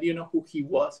meeting. I didn't know who he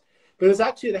was. But it was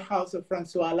actually the house of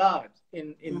Francois Allard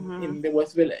in the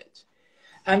West Village.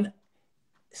 And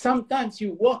sometimes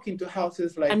you walk into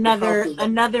houses like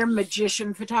another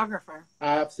magician photographer.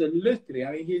 Absolutely.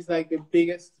 I mean, he's like the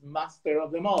biggest master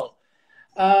of them all.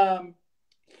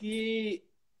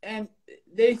 And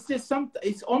there's just something,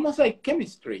 it's almost like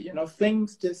chemistry, you know,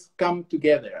 things just come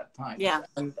together at times. Yeah.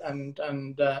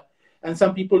 And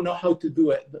some people know how to do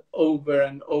it over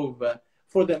and over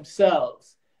for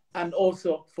themselves and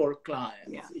also for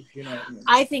clients, if you know what I mean.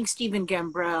 I think Stephen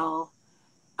Gambrell,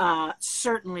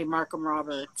 certainly Markham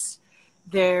Roberts,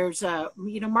 there's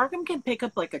Markham can pick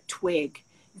up like a twig.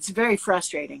 It's very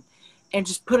frustrating. And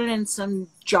just put it in some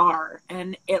jar,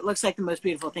 and it looks like the most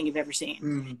beautiful thing you've ever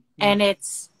seen. And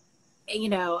it's, you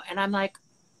know, and I'm like,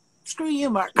 screw you,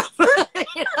 Mark. You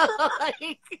know,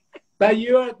 like, but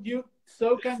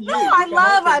so can you. No, I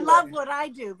love what I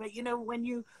do. But you know, when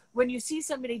you see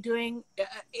somebody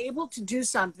able to do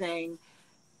something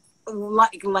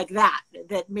like that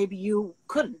maybe you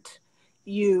couldn't,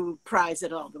 you prize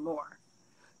it all the more.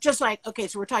 Just like, okay,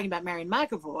 so we're talking about Marion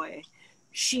McAvoy.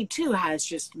 She too has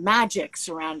just magic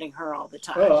surrounding her all the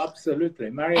time. Oh, absolutely.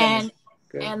 Marion.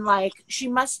 And like, she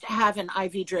must have an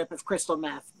IV drip of crystal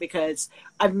meth, because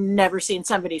I've never seen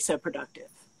somebody so productive.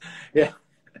 Yeah.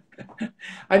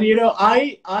 And you know,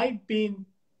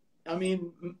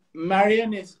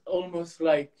 Marion is almost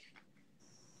like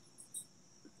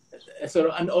sort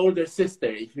of an older sister,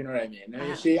 if you know what I mean.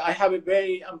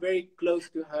 I'm very close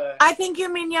to her. I think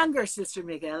you mean younger sister,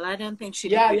 Miguel. I don't think she.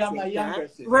 Yeah, my younger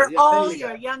sister. We're all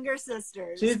your younger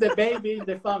sisters. She's the baby in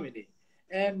the family,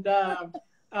 and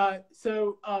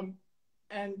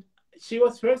and she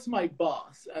was first my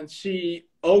boss, and she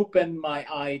opened my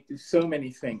eye to so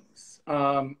many things.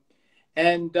 And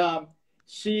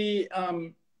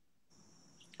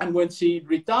when she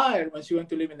retired, when she went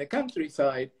to live in the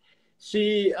countryside,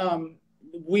 I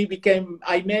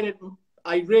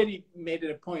really made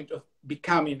it a point of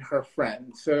becoming her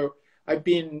friend. So I've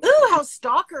been. Ooh, how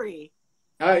stalkery.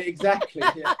 Exactly.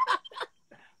 Yeah.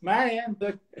 Marianne,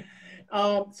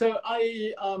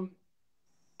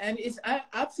 and it's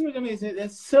absolutely amazing.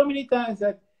 There's so many times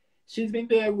that she's been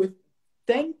there with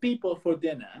 10 people for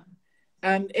dinner,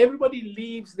 and everybody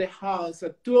leaves the house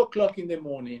at 2:00 in the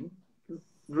morning,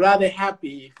 rather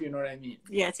happy, if you know what I mean.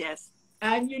 Yes, yes.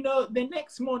 And you know, the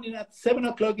next morning at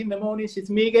 7:00 in the morning,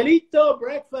 she's Miguelito,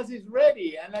 breakfast is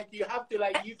ready. And like, you have to,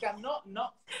 like, you cannot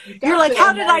not. You're like,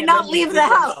 how did I not leave the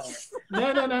house?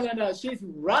 No. She's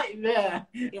right there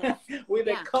with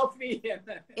the coffee.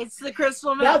 It's the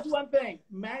crystal meth. That's one thing.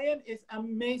 Marion is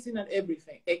amazing at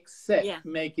everything except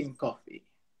making coffee.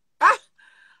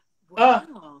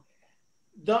 Wow.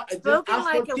 Spoken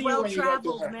like a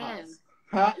well-traveled man.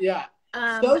 Yeah.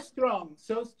 So strong,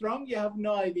 you have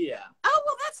no idea. Oh,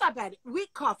 well, that's not bad.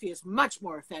 Weak coffee is much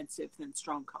more offensive than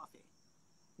strong coffee.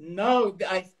 No,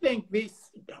 I think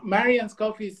Marion's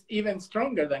coffee is even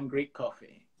stronger than Greek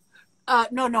coffee.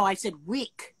 No, I said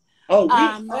week. Oh,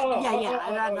 week.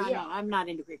 No, I'm not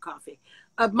into Greek coffee.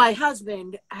 My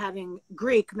husband, having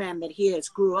Greek man that he is,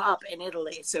 grew up in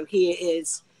Italy, so he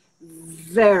is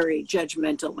very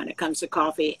judgmental when it comes to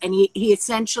coffee, and he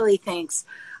essentially thinks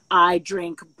I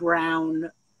drink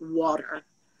brown water.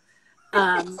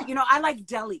 I like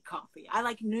deli coffee. I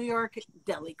like New York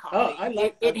deli coffee. Oh, I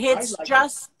like it hits like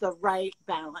just the right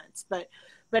balance, but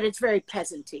it's very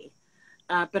peasanty.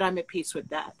 But I'm at peace with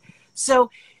that. So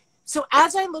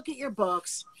as I look at your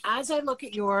books, as I look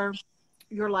at your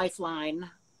lifeline,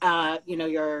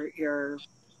 your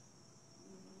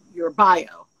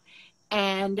bio,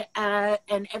 and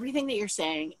everything that you're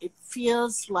saying, it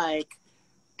feels like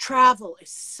travel is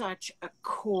such a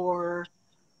core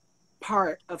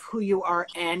part of who you are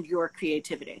and your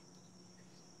creativity.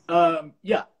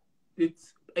 Yeah,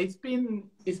 it's been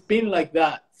like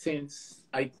that since,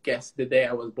 I guess, the day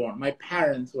I was born. My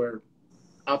parents were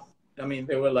up. I mean,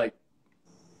 they were like,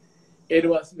 it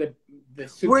was the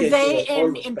suitcase. Were they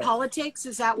in politics?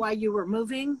 Is that why you were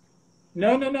moving?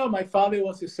 No. My father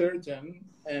was a surgeon,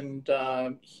 and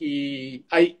they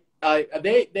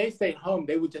stayed home.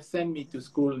 They would just send me to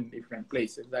school in different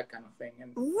places, that kind of thing.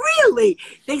 And really,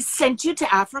 they sent you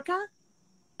to Africa?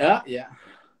 Yeah.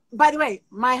 By the way,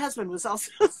 my husband was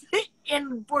also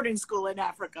in boarding school in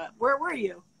Africa. Where were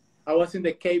you? I was in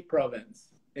the Cape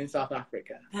Province in South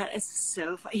Africa. That is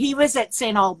so funny. He was at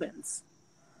St. Albans,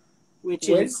 which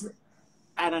is,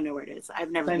 I don't know where it is.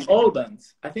 I've never been. St.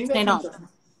 Albans. I think that's St. Albans.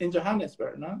 In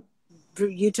Johannesburg, no?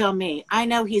 You tell me. I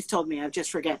know he's told me. I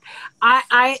just forget.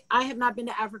 I have not been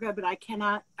to Africa, but I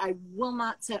will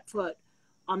not set foot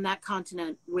on that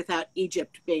continent without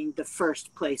Egypt being the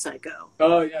first place I go.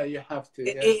 Oh yeah, you have to.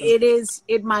 Yeah. It is,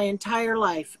 in my entire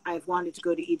life, I've wanted to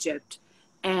go to Egypt,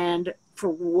 and for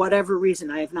whatever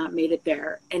reason, I have not made it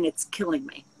there, and it's killing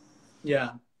me.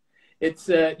 Yeah, it's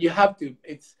you have to.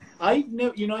 I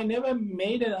never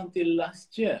made it until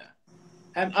last year,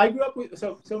 and I grew up with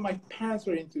so my parents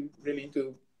were really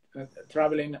into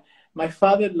traveling. My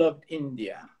father loved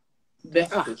India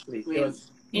desperately. He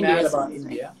was mad about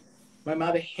India. My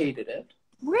mother hated it.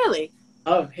 Really?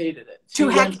 Oh, hated it. Too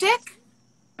hectic?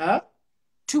 Huh?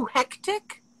 Too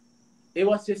hectic? It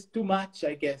was just too much,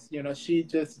 I guess. She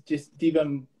just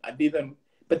didn't.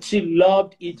 But she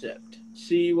loved Egypt.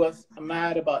 She was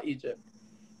mad about Egypt.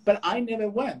 But I never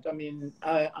went. I mean,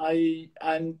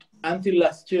 and until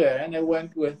last year, and I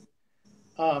went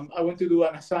I went to do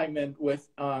an assignment with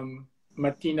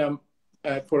Martina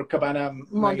for Cabana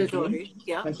magazine.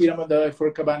 Yeah. Martina Mondadori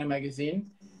for Cabana magazine.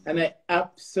 And I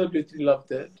absolutely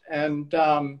loved it. And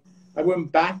I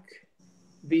went back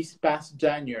this past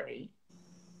January.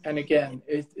 And again,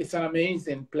 it's an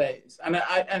amazing place.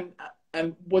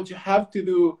 And what you have to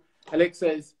do,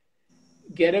 Alexa, is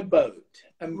get a boat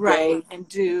and go and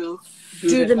do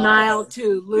the Nile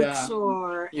to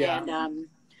Luxor. Yeah.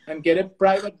 And get a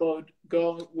private boat.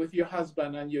 Go with your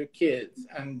husband and your kids,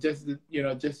 and just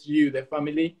you, the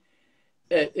family.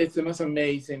 It's the most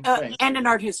amazing thing. And an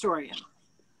art historian.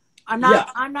 I'm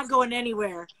not going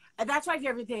anywhere. And that's my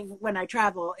favorite thing when I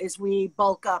travel is we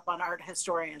bulk up on art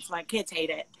historians. My kids hate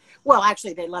it. Well,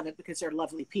 actually, they love it because they're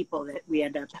lovely people that we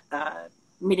end up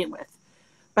meeting with.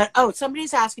 But,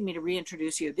 somebody's asking me to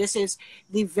reintroduce you. This is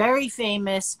the very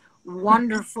famous,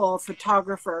 wonderful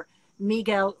photographer,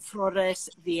 Miguel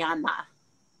Flores-Vianna.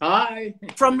 Hi.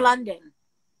 From London.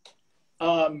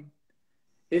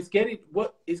 Is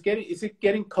it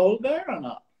getting cold there or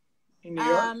not? In New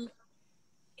York?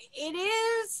 It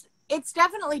is. It's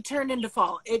definitely turned into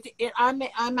fall. I'm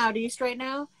out east right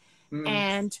now,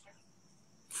 and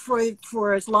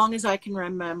for as long as I can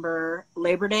remember,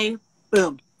 Labor Day,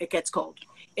 boom, it gets cold.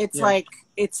 It's like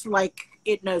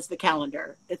it knows the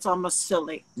calendar. It's almost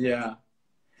silly. Yeah.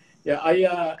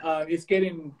 It's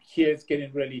getting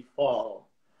really fall.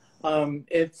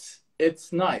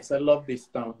 It's nice. I love this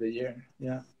time of the year.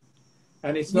 Yeah,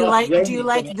 and it's not. Do you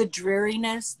like the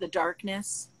dreariness, the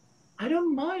darkness? I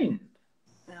don't mind.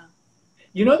 Yeah.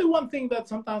 The one thing that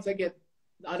sometimes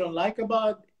I don't like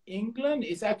about England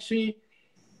is actually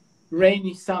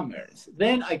rainy summers.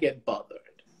 Then I get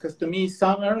bothered because to me,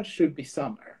 summer should be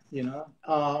summer,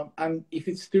 and if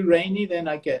it's too rainy, then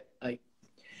I get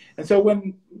and so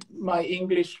when my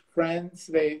English friends,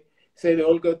 they say they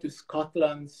all go to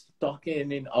Scotland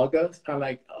talking in August, I'm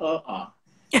like,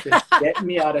 just get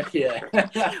me out of here.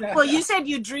 Well, you said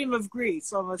you dream of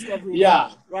Greece almost every day,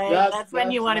 right? That's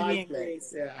when you want to be in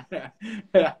Greece.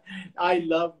 Yeah. I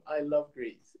love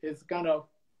Greece. It's kind of,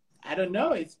 I don't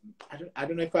know. I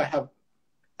don't know if I have,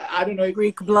 I don't know if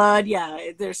Greek blood.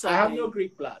 Yeah, there's something. I have no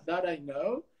Greek blood, that I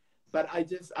know, but I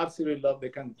just absolutely love the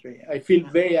country. I feel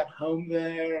very at home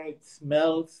there. It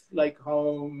smells like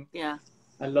home. Yeah.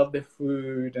 I love the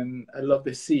food, and I love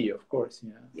the sea, of course.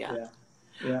 Yeah.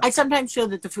 I sometimes feel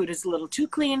that the food is a little too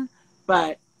clean,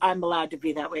 but I'm allowed to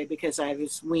be that way because I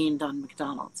was weaned on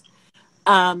McDonald's.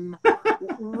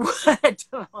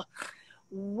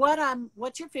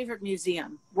 What's your favorite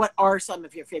museum? What are some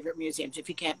of your favorite museums, if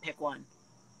you can't pick one?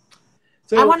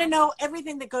 So, I want to know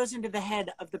everything that goes into the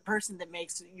head of the person that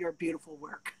makes your beautiful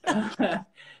work.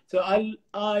 So I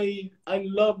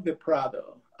love the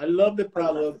Prado. I love the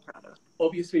Prado,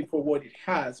 obviously for what it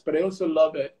has, but I also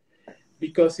love it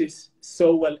because it's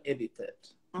so well edited.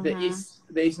 There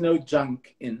is no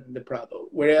junk in the Prado.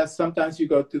 Whereas sometimes you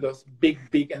go to those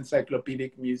big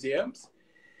encyclopedic museums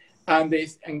and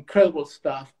there's incredible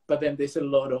stuff, but then there's a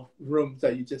lot of rooms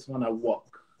that you just want to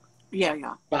walk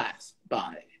fast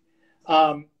by.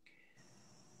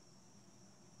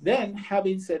 Then,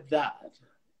 having said that,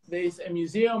 there is a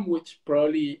museum which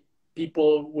probably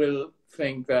people will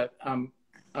think that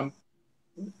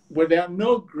where there are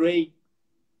no great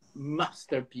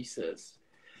masterpieces,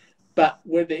 but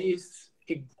where there is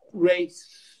a great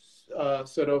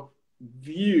sort of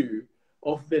view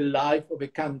of the life of a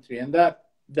country, and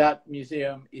that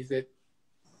museum is at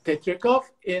Tetrikov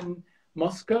in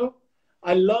Moscow.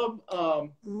 I love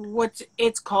what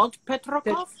it's called,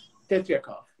 Petrokov?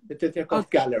 Tetrikov, the Tetrikov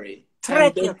Gallery.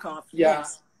 Tretyakov,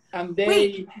 yes. And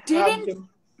they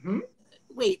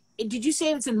Wait, did you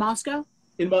say it was in Moscow?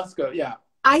 In Moscow, yeah.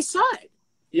 I saw it.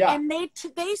 Yeah. And they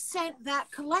sent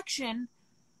that collection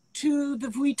to the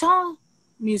Vuitton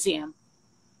Museum.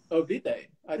 Oh, did they?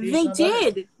 They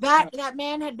did. That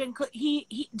man had been.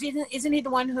 He didn't. Isn't he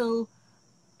the one who?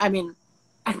 I mean,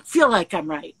 I feel like I'm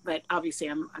right, but obviously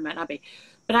I might not be.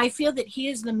 But I feel that he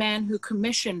is the man who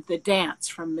commissioned the dance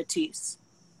from Matisse.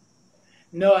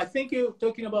 No, I think you're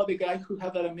talking about the guy who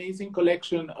had that amazing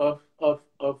collection of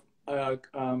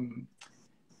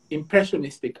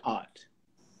impressionistic art.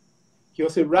 He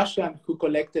was a Russian who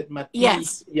collected Matisse.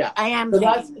 Yes, yeah, I am. So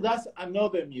that's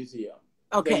another museum.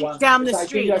 Okay, down the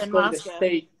street in Moscow. The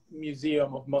State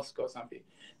Museum of Moscow or something.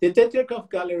 The Tetrikov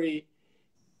Gallery,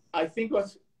 I think,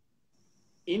 was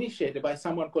initiated by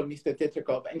someone called Mr.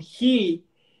 Tetrikov, and he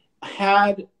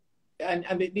had, and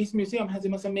this museum has the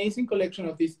most amazing collection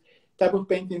of this type of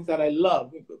paintings that I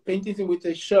love, paintings in which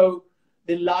they show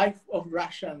the life of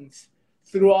Russians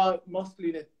throughout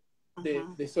mostly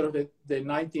the sort of the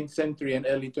 19th century and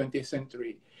early 20th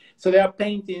century. So there are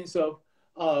paintings of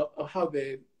how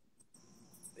the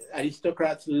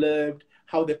aristocrats lived,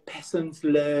 how the peasants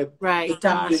lived, right? The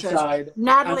countryside.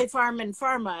 Natalie Farman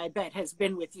Pharma, I bet, has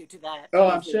been with you to that. Oh,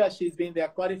 I'm sure she's been there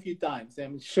quite a few times.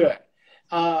 I'm sure.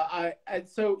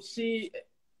 So she,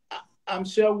 I'm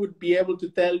sure, would be able to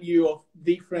tell you of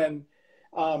different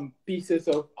pieces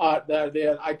of art that are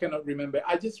there. I cannot remember.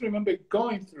 I just remember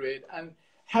going through it and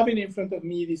having in front of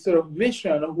me this sort of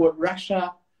vision of what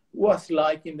Russia was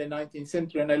like in the 19th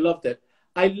century, and I loved it.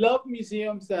 I love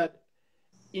museums that,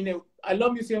 I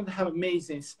love museums that have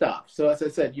amazing stuff. So as I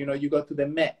said, you go to the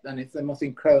Met and it's the most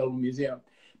incredible museum.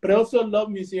 But I also love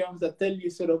museums that tell you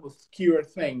sort of obscure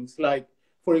things, like,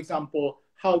 for example,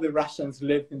 how the Russians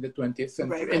lived in the 20th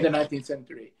century, in the 19th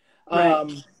century.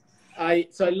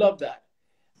 So I love that.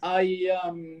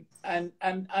 And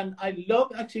I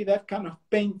love actually that kind of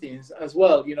paintings as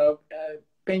well.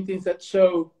 Paintings that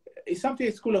show, it's something,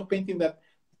 a school of painting that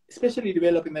especially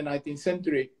developed in the 19th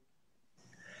century.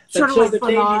 Sort of like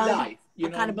Bonnard, daily life, a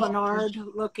kind of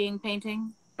Bonnard-looking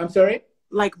painting. I'm sorry?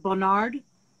 Like Bonnard?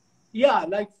 Yeah,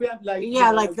 like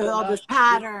all those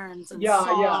patterns and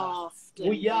soft. And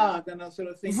Vuillard and that sort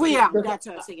of thing. Vuillard, that's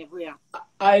what I was thinking. Vuillard.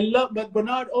 I love, but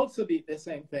Bonnard also did the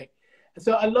same thing.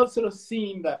 So I love sort of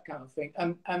seeing that kind of thing,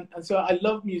 and so I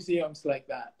love museums like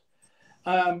that.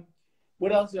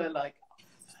 What else do I like?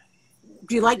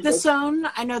 Do you like the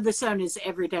Saône? I know the Saône is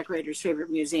every decorator's favorite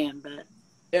museum, but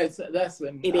that's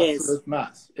an absolute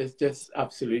must. It's just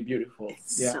absolutely beautiful.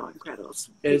 It's so incredible.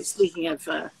 Speaking of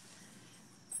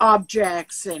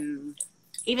objects, and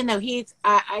even though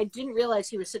I didn't realize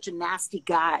he was such a nasty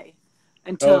guy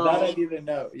until that I didn't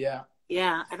know. Yeah.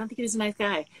 Yeah, I don't think he was a nice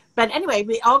guy. But anyway,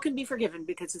 we all can be forgiven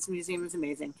because this museum is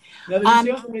amazing. No, the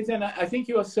museum is amazing. I think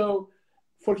he was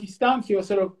for his time, he was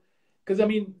sort of, because I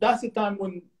mean, that's the time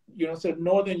when, sort of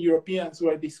Northern Europeans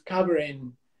were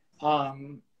discovering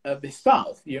the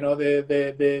South,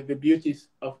 the beauties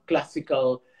of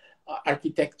classical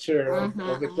architecture,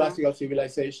 of the classical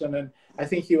civilization. And I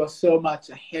think he was so much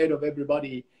ahead of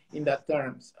everybody in that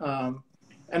terms.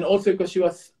 And also because she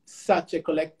was such a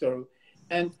collector.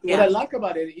 And what I like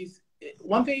about it is,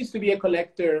 one thing is to be a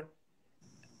collector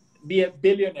be a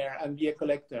billionaire and be a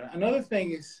collector. Another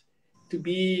thing is to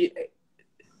be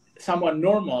someone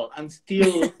normal and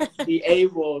still be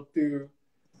able to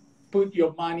put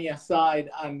your money aside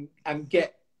and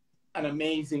get an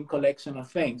amazing collection of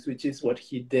things, which is what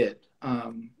he did.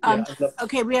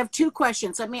 Okay, we have two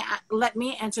questions. Let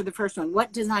me answer the first one.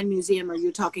 What design museum are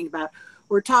you talking about?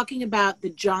 We're talking about the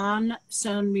John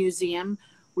Soane Museum,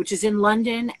 which is in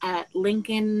London at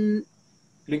Lincoln's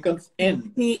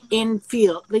Inn.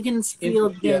 Lincoln's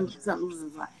Field. Yeah.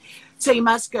 So you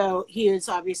must go. He is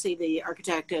obviously the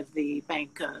architect of the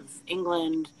Bank of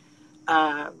England,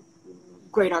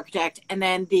 great architect. And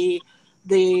then the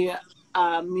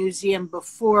museum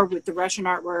before with the Russian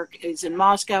artwork is in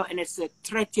Moscow, and it's the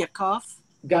Tretyakov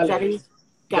Gallery.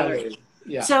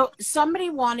 Yeah. So somebody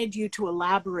wanted you to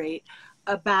elaborate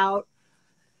about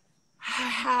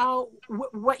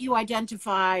what you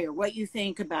identify or what you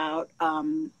think about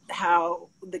how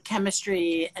the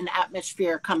chemistry and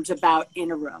atmosphere comes about in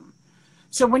a room.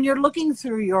 So when you're looking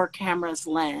through your camera's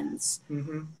lens,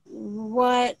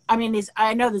 I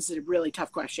know this is a really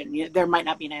tough question. There might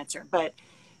not be an answer, but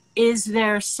is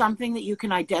there something that you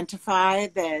can identify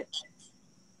that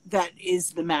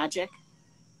is the magic?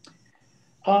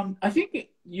 I think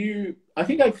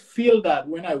I feel that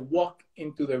when I walk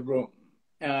into the room,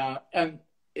 and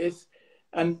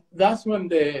that's when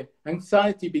the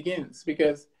anxiety begins,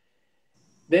 because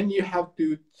then you have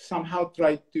to somehow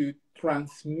try to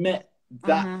transmit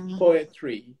that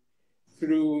poetry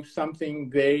through something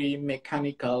very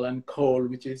mechanical and cold,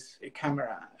 which is a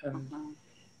camera. And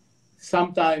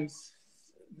sometimes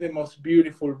the most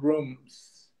beautiful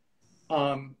rooms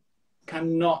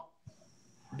cannot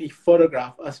be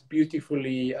photographed as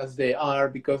beautifully as they are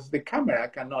because the camera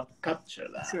cannot capture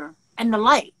that. Sure. And the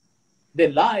light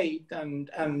and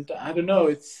I don't know,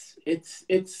 it's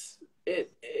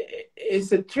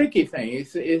a tricky thing.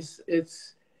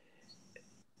 It's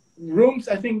rooms.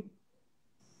 I think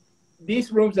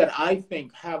these rooms that I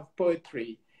think have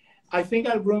poetry, I think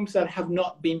are rooms that have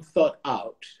not been thought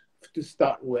out to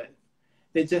start with.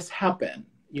 They just happen.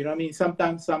 You know what I mean?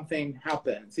 Sometimes something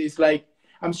happens. It's like,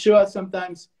 I'm sure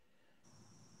sometimes,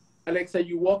 Alexa,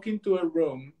 you walk into a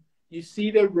room, you see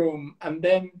the room, and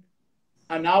then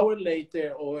an hour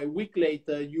later or a week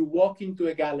later, you walk into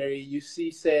a gallery, you see,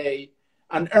 say,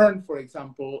 an urn, for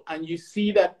example, and you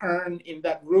see that urn in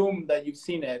that room that you've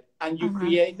seen it, and you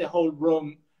create the whole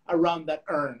room around that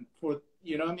urn for,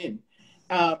 you know what I mean?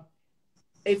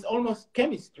 It's almost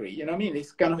chemistry, you know what I mean?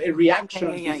 It's kind of a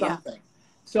reaction to something.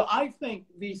 So I think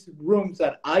these rooms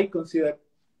that I consider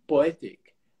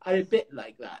poetic are a bit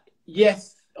like that.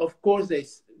 Yes, of course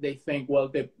they think,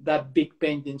 well, that big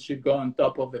painting should go on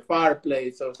top of the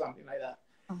fireplace or something like that.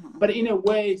 But in a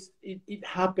way, it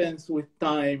happens with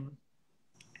time.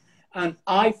 And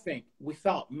I think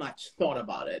without much thought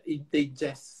about it, they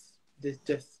just.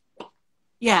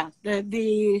 Yeah,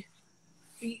 the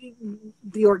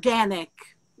organic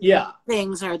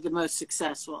things are the most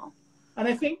successful. And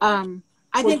I think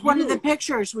one of the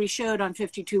pictures we showed on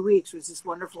 52 Weeks was this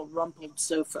wonderful rumpled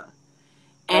sofa.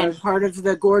 And part of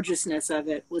the gorgeousness of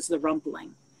it was the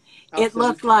rumpling. Absolutely. It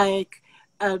looked like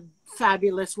a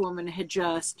fabulous woman had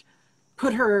just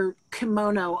put her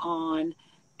kimono on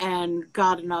and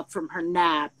gotten up from her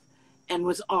nap and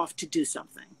was off to do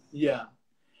something. Yeah.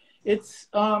 It's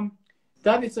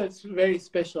that is a very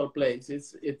special place.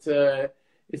 It's a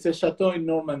chateau in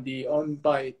Normandy owned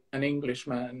by an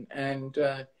Englishman, and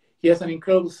he has an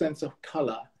incredible sense of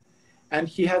color, and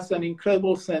he has an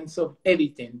incredible sense of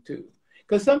editing too.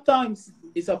 Because sometimes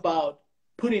it's about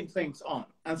putting things on,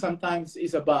 and sometimes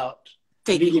it's about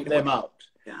leaving them out.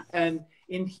 Yeah. And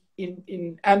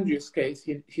in Andrew's case,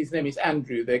 his name is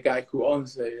Andrew, the guy who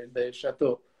owns the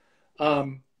chateau.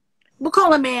 We'll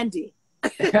call him Andy.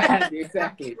 Andy,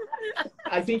 exactly.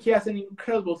 I think he has an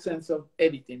incredible sense of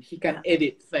editing. He can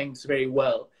edit things very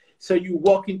well. So you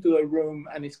walk into a room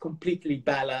and it's completely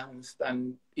balanced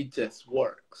and it just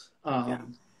works.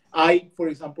 I, for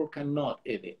example, cannot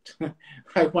edit.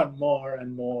 I want more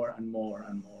and more and more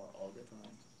and more all the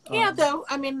time. Though,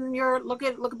 I mean,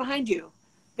 look behind you.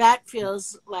 That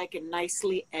feels like a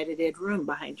nicely edited room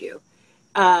behind you.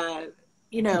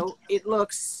 It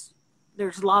looks,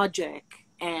 there's logic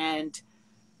and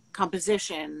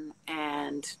composition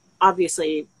and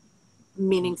obviously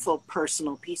meaningful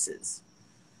personal pieces.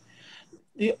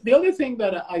 The other thing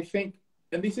that I think,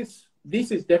 and this is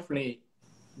definitely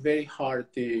very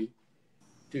hard to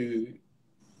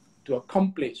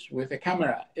accomplish with a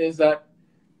camera, is that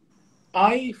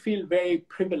I feel very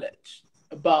privileged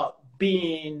about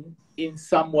being in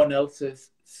someone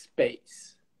else's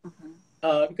space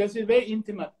because it's a very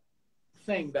intimate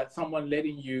thing that someone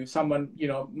letting you,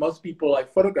 most people I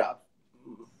photograph,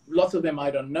 lots of them I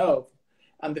don't know.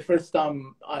 And the first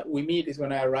time we meet is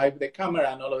when I arrive with the camera,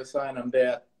 and all of a sudden I'm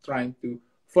there trying to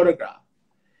photograph.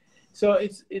 So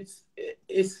it's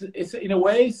in a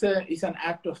way, it's an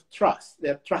act of trust.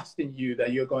 They're trusting you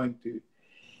that you're going to.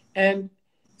 And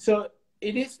so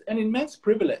it is an immense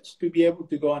privilege to be able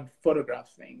to go and photograph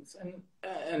things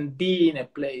and be in a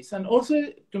place. And also,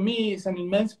 to me, it's an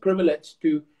immense privilege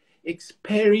to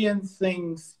experience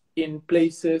things in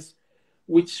places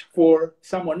which for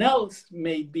someone else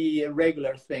may be a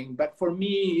regular thing. But for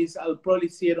me, I'll probably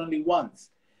see it only once.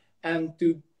 And to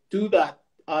do that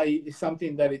is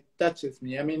something that it touches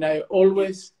me. I mean, I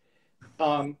always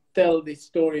tell this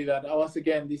story that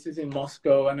this is in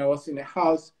Moscow, and I was in a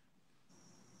house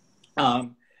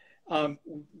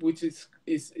which is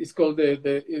called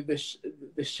the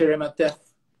Sheremetev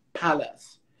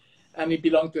Palace, and it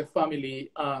belonged to a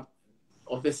family of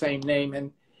the same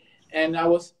name, and I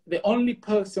was the only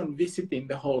person visiting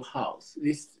the whole house.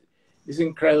 This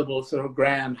incredible sort of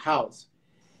grand house,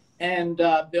 and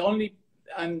I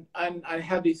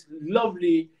had this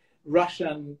lovely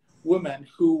Russian woman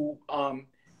who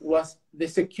was the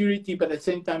security, but at the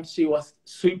same time she was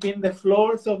sweeping the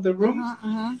floors of the rooms,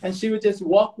 and she would just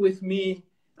walk with me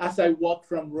as I walked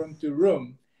from room to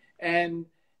room. And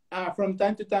from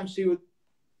time to time she would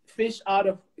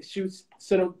she would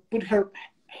sort of put her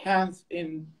hands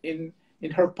in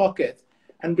her pocket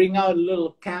and bring out a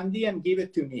little candy and give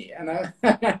it to me. And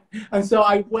and so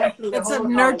I went through the whole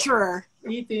nurturer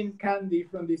eating candy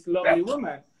from this lovely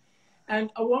woman.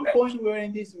 And at one point we were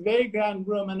in this very grand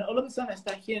room, and all of a sudden I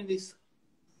start hearing this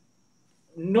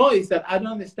noise that I don't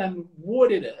understand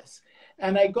what it is.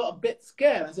 And I got a bit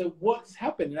scared. I said, what's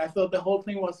happening? I thought the whole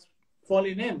thing was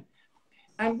falling in.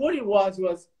 And what it was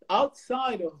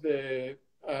outside of this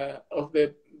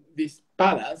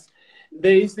palace,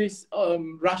 there is this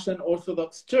Russian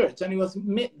Orthodox church, and it was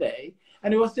midday,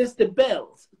 and it was just the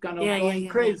bells kind of going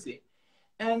crazy.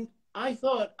 And I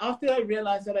thought, after I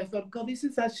realized that, I thought, God, this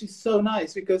is actually so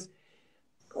nice, because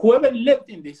whoever lived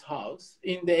in this house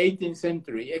in the 18th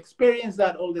century experienced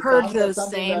that all the time. Heard those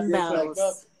same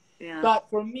bells. But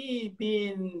for me,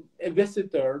 being a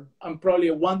visitor, I'm probably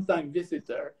a one-time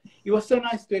visitor, it was so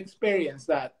nice to experience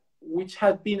that, which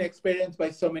had been experienced by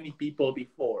so many people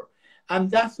before. And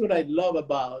that's what I love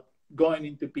about going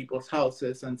into people's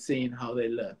houses and seeing how they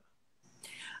live.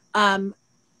 I'm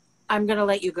going to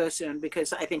let you go soon,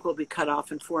 because I think we'll be cut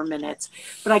off in 4 minutes.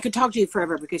 But I could talk to you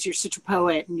forever, because you're such a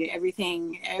poet, and the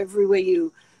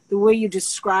way you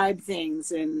describe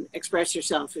things and express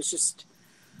yourself is just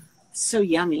so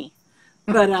yummy.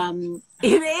 But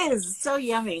it is so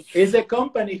yummy. It's a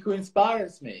company who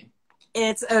inspires me.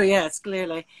 Yes,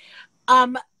 clearly.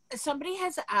 Somebody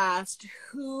has asked,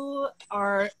 who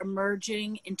are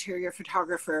emerging interior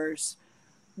photographers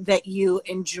that you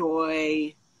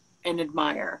enjoy and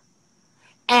admire?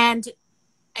 And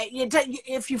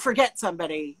if you forget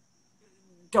somebody,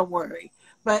 don't worry.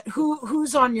 But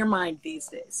who's on your mind these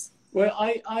days? Well,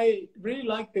 I really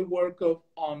like the work of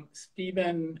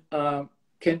Stephen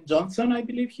Kent Johnson, I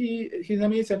believe his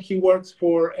name is, and he works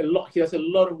for a lot. He has a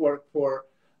lot of work for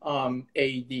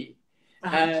AED.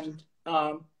 And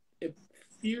a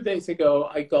few days ago,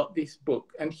 I got this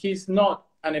book, and he's not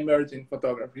an emerging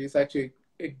photographer. He's actually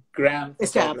a grand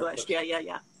established.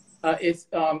 Yeah. It's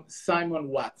Simon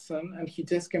Watson, and he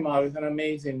just came out with an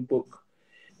amazing book,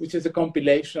 which is a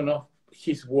compilation of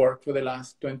his work for the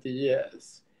last 20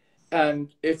 years.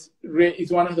 And it's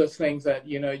one of those things that,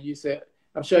 you say,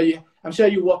 I'm sure you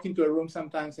walk into a room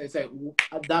sometimes and say,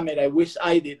 damn it, I wish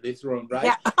I did this room, right?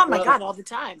 Yeah. Oh my God, all the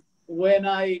time. When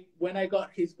I got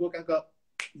his book, I got,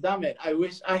 damn it, I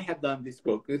wish I had done this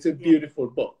book. It's a beautiful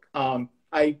book.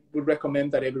 I would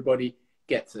recommend that everybody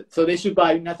gets it. So they should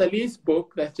buy Natalie's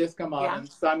book that's just come out, and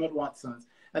Simon Watson's.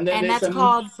 And that's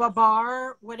called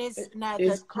Babar. What is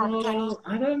it's called?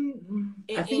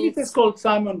 I think it's called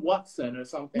Simon Watson or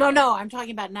something. No, I'm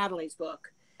talking about Natalie's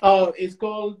book. Oh, it's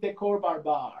called Decor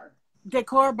Barbar.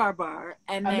 Decor Barbar,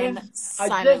 and then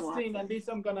Simon I just Watson. seen, and this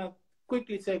I'm gonna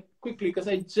quickly because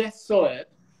I just saw it.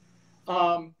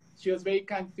 She was very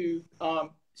kind to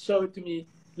show it to me.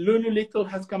 Lulu Little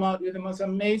has come out with the most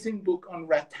amazing book on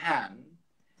rattan.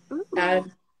 Ooh.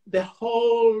 And the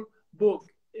whole book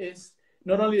is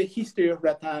not only the history of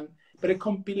rattan, but a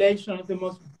compilation of the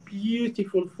most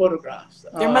beautiful photographs.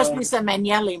 There must be some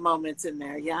Agnelli moments in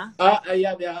there, yeah?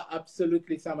 Yeah, there are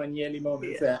absolutely some Agnelli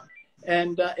moments there.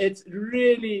 And it's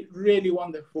really, really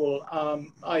wonderful.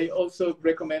 I also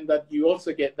recommend that you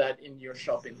also get that in your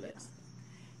shopping list.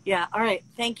 Yeah, all right.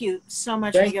 Thank you so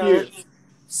much, Thank Miguel. you.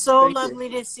 So lovely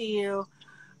to see you.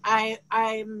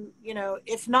 I'm,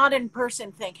 if not in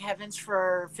person, thank heavens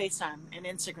for FaceTime and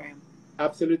Instagram.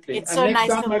 Absolutely. It's and so next nice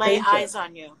time, to lay margaritas. eyes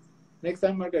on you. Next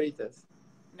time, margaritas.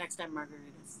 Next time,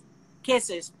 margaritas.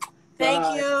 Kisses. Thank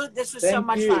Bye. you. This was Thank so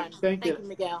much you. fun. Thank you. You,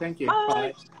 Miguel. Thank you.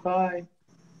 Bye. Bye. Bye.